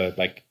whatever.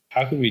 Like,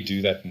 how could we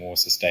do that more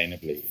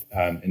sustainably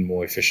and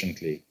more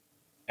efficiently?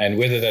 And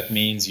whether that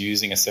means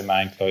using a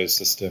semi-enclosed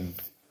system,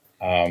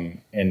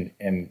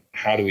 and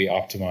how do we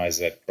optimize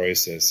that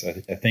process?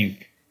 I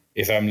think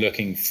if I'm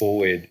looking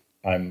forward,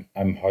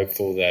 I'm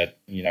hopeful that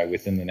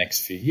within the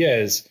next few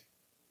years,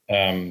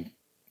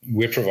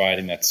 we're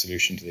providing that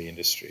solution to the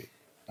industry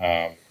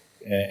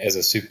as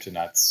a soup to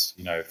nuts.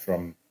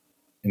 From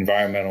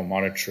environmental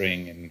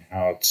monitoring and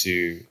how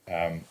to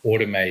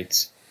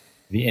automate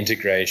the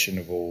integration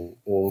of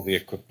all the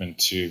equipment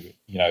to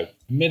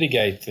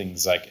mitigate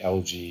things like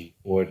algae,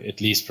 or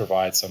at least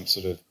provide some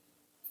sort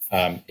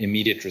of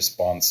immediate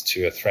response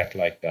to a threat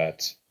like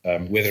that,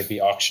 whether it be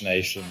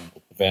oxygenation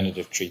or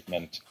preventative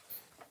treatment.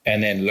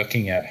 And then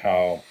looking at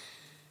how,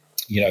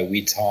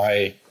 we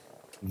tie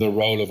the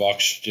role of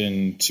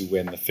oxygen to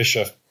when the fish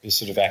are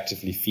sort of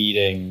actively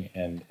feeding,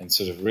 and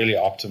sort of really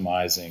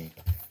optimizing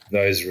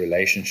those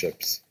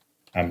relationships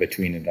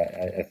between it.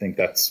 I think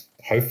that's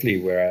hopefully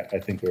where I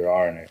think we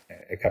are in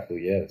a couple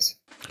of years.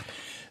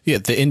 Yeah,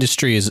 the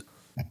industry is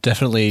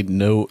definitely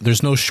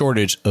there's no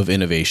shortage of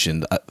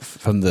innovation.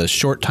 From the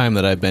short time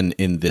that I've been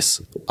in this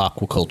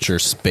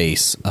aquaculture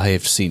space, I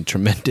have seen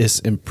tremendous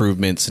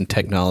improvements in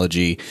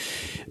technology.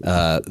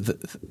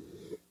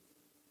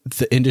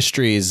 The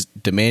industry is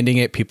demanding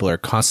it. People are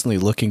constantly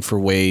looking for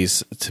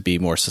ways to be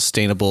more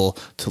sustainable,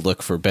 to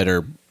look for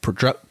better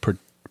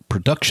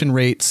production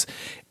rates,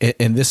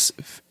 and this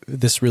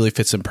really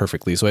fits in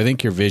perfectly. So I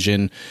think your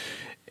vision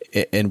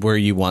and where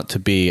you want to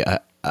be,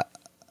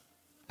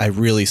 I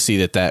really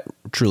see that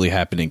truly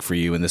happening for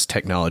you, and this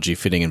technology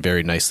fitting in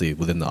very nicely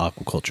within the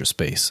aquaculture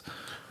space.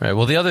 Right.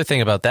 Well, the other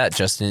thing about that,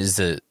 Justin, is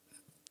that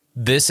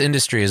this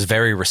industry is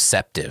very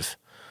receptive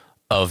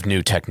of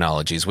new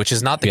technologies, which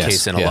is not the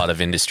case in a lot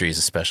of industries,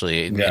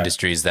 especially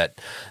industries that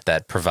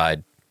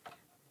provide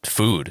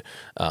food.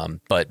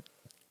 But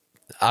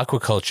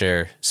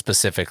aquaculture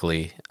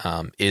specifically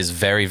is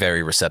very,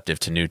 very receptive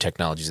to new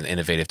technologies and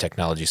innovative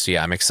technologies. So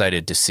yeah, I'm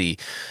excited to see.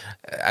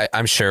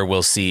 I'm sure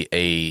we'll see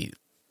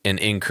an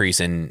increase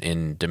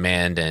in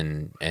demand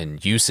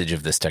and usage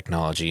of this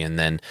technology, and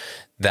then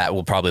that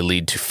will probably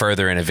lead to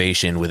further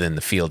innovation within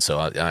the field. So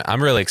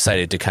I'm really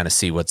excited to kind of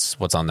see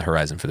what's on the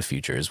horizon for the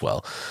future as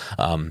well.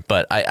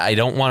 But I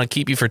don't want to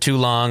keep you for too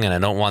long, and I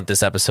don't want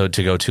this episode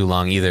to go too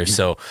long either.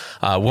 So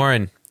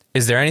Warren,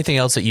 is there anything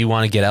else that you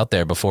want to get out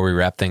there before we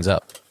wrap things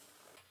up?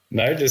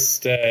 No, just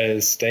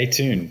stay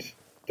tuned.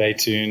 Stay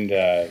tuned.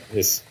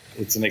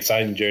 It's an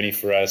exciting journey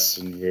for us,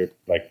 and we're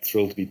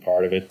thrilled to be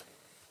part of it.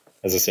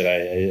 As I said,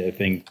 I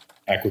think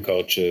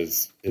aquaculture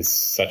is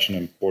such an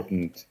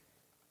important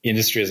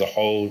industry as a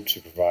whole to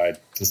provide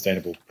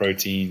sustainable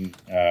protein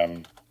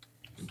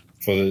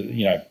for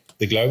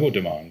the global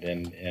demand,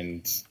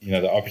 and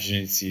the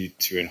opportunity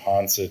to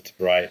enhance it,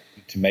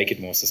 to make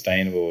it more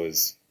sustainable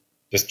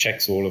just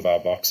checks all of our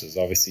boxes.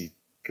 Obviously,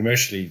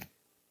 commercially,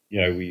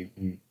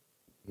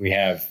 we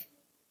have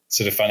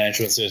sort of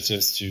financial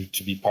incentives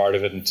to be part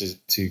of it and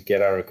to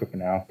get our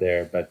equipment out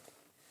there, but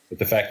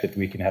the fact that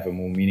we can have a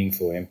more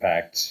meaningful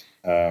impact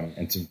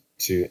and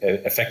to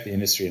affect the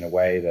industry in a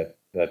way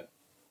that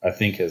I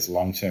think has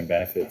long-term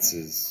benefits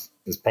is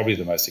probably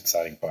the most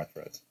exciting part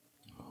for us.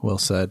 Well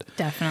said.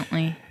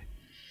 Definitely.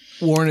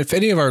 Warren, if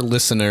any of our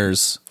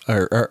listeners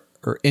are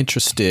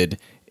interested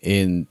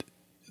in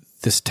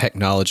this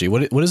technology,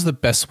 what is the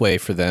best way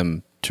for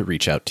them to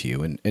reach out to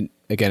you? And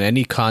again,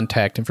 any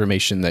contact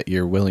information that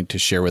you're willing to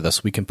share with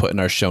us, we can put in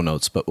our show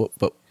notes. But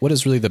what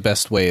is really the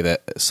best way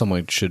that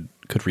someone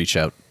could reach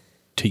out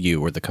to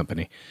you or the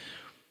company?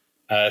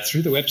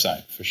 Through the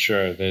website, for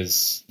sure.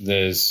 There's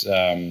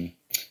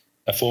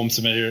a form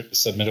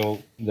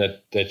submittal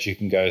that you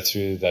can go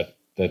through that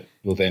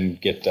will then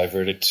get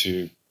diverted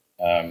to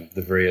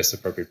the various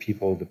appropriate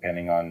people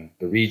depending on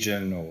the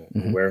region or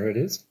wherever it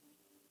is.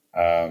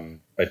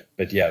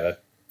 But yeah,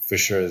 that for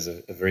sure is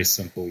a very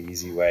simple,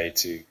 easy way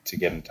to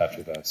get in touch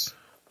with us.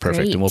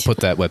 Perfect. Great. And we'll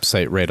put that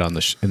website right on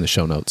in the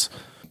show notes.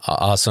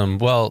 Awesome.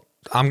 Well,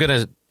 I'm going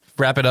to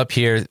wrap it up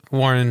here.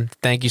 Warren,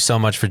 thank you so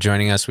much for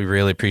joining us. We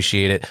really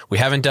appreciate it. We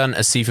haven't done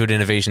a Seafood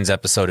Innovations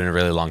episode in a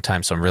really long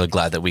time, so I'm really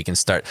glad that we can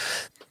start,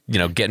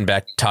 getting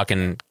back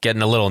talking,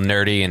 getting a little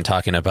nerdy and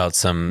talking about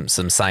some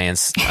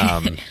science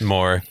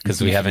more,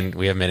 because we haven't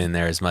been in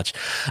there as much.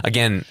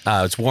 Again,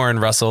 it's Warren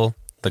Russell.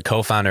 the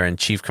co-founder and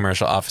chief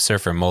commercial officer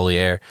for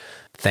Moliere.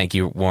 Thank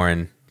you,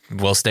 Warren.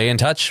 We'll stay in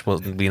touch.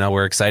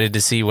 We're excited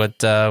to see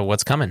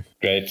what's coming.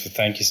 Great.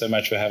 Thank you so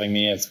much for having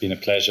me. It's been a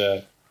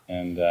pleasure.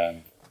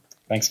 And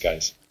thanks,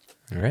 guys.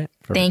 All right.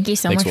 Thank you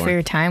so much for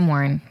your time,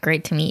 Warren.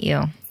 Great to meet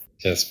you.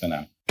 Cheers for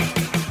now.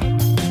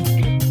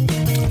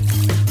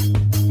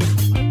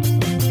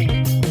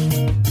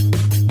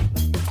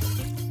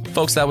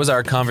 Folks, that was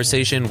our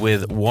conversation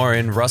with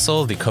Warren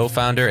Russell, the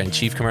co-founder and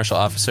chief commercial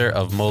officer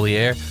of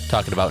Moliere,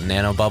 talking about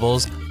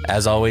nanobubbles.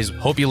 As always,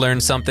 hope you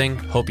learned something.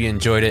 Hope you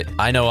enjoyed it.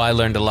 I know I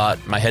learned a lot.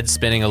 My head's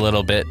spinning a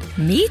little bit.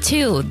 Me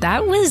too.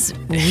 That was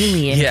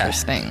really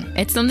interesting.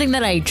 Yeah. It's something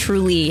that I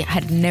truly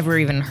had never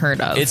even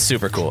heard of. It's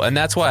super cool. And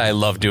that's why I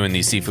love doing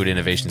these Seafood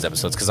Innovations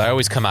episodes, because I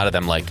always come out of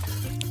them like,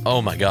 oh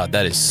my God,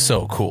 that is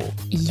so cool.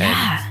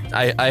 Yeah. And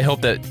I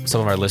hope that some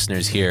of our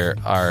listeners here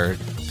are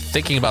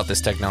thinking about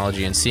this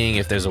technology and seeing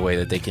if there's a way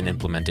that they can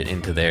implement it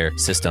into their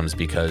systems,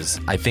 because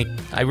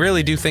I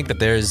really do think that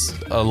there's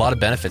a lot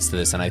of benefits to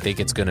this, and I think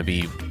it's going to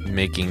be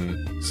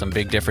making some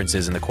big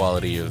differences in the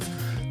quality of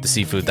the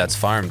seafood that's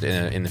farmed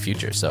in the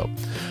future. So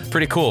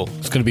pretty cool.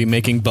 It's going to be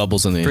making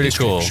bubbles in the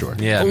industry. Pretty cool. Sure.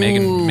 Yeah,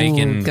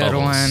 making good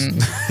bubbles. One.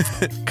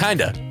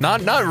 Kinda.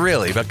 Not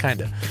really, but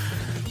kinda.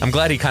 I'm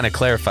glad he kind of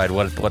clarified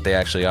what they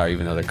actually are,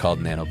 even though they're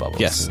called nanobubbles.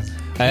 Yes.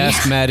 I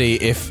asked Maddie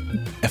if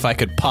I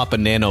could pop a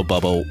nano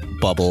bubble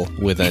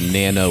with a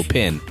nano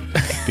pin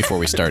before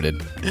we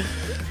started,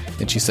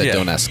 and she said,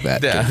 "Don't ask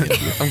that." Yeah.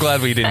 I'm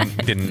glad we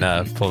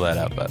didn't pull that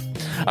out. But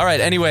all right.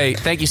 Anyway,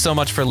 thank you so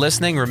much for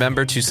listening.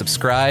 Remember to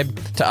subscribe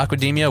to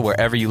Aquademia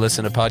wherever you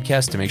listen to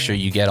podcasts to make sure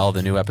you get all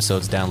the new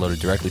episodes downloaded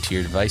directly to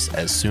your device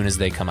as soon as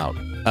they come out.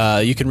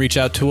 You can reach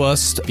out to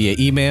us via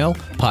email,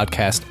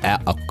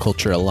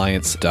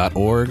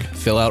 podcast@aquaculturealliance.org.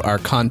 Fill out our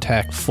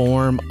contact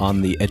form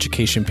on the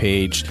education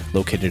page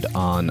located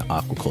on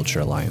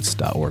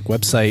aquaculturealliance.org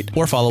website,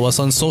 or follow us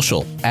on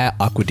social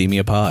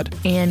 @AquademiaPod.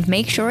 And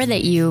make sure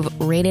that you've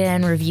rated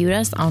and reviewed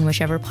us on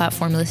whichever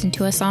platform you listen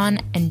to us on.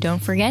 And don't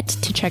forget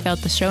to check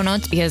out the show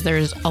notes, because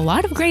there's a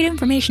lot of great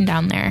information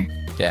down there.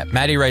 Yeah,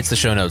 Maddie writes the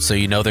show notes, so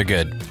you know they're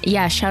good.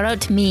 Yeah, shout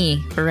out to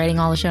me for writing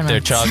all the show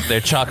notes. They're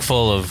chock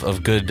full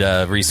of good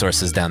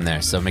resources down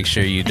there, so make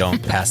sure you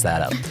don't pass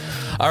that up.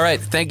 All right,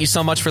 thank you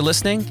so much for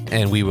listening,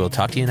 and we will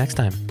talk to you next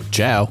time.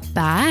 Ciao.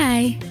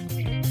 Bye.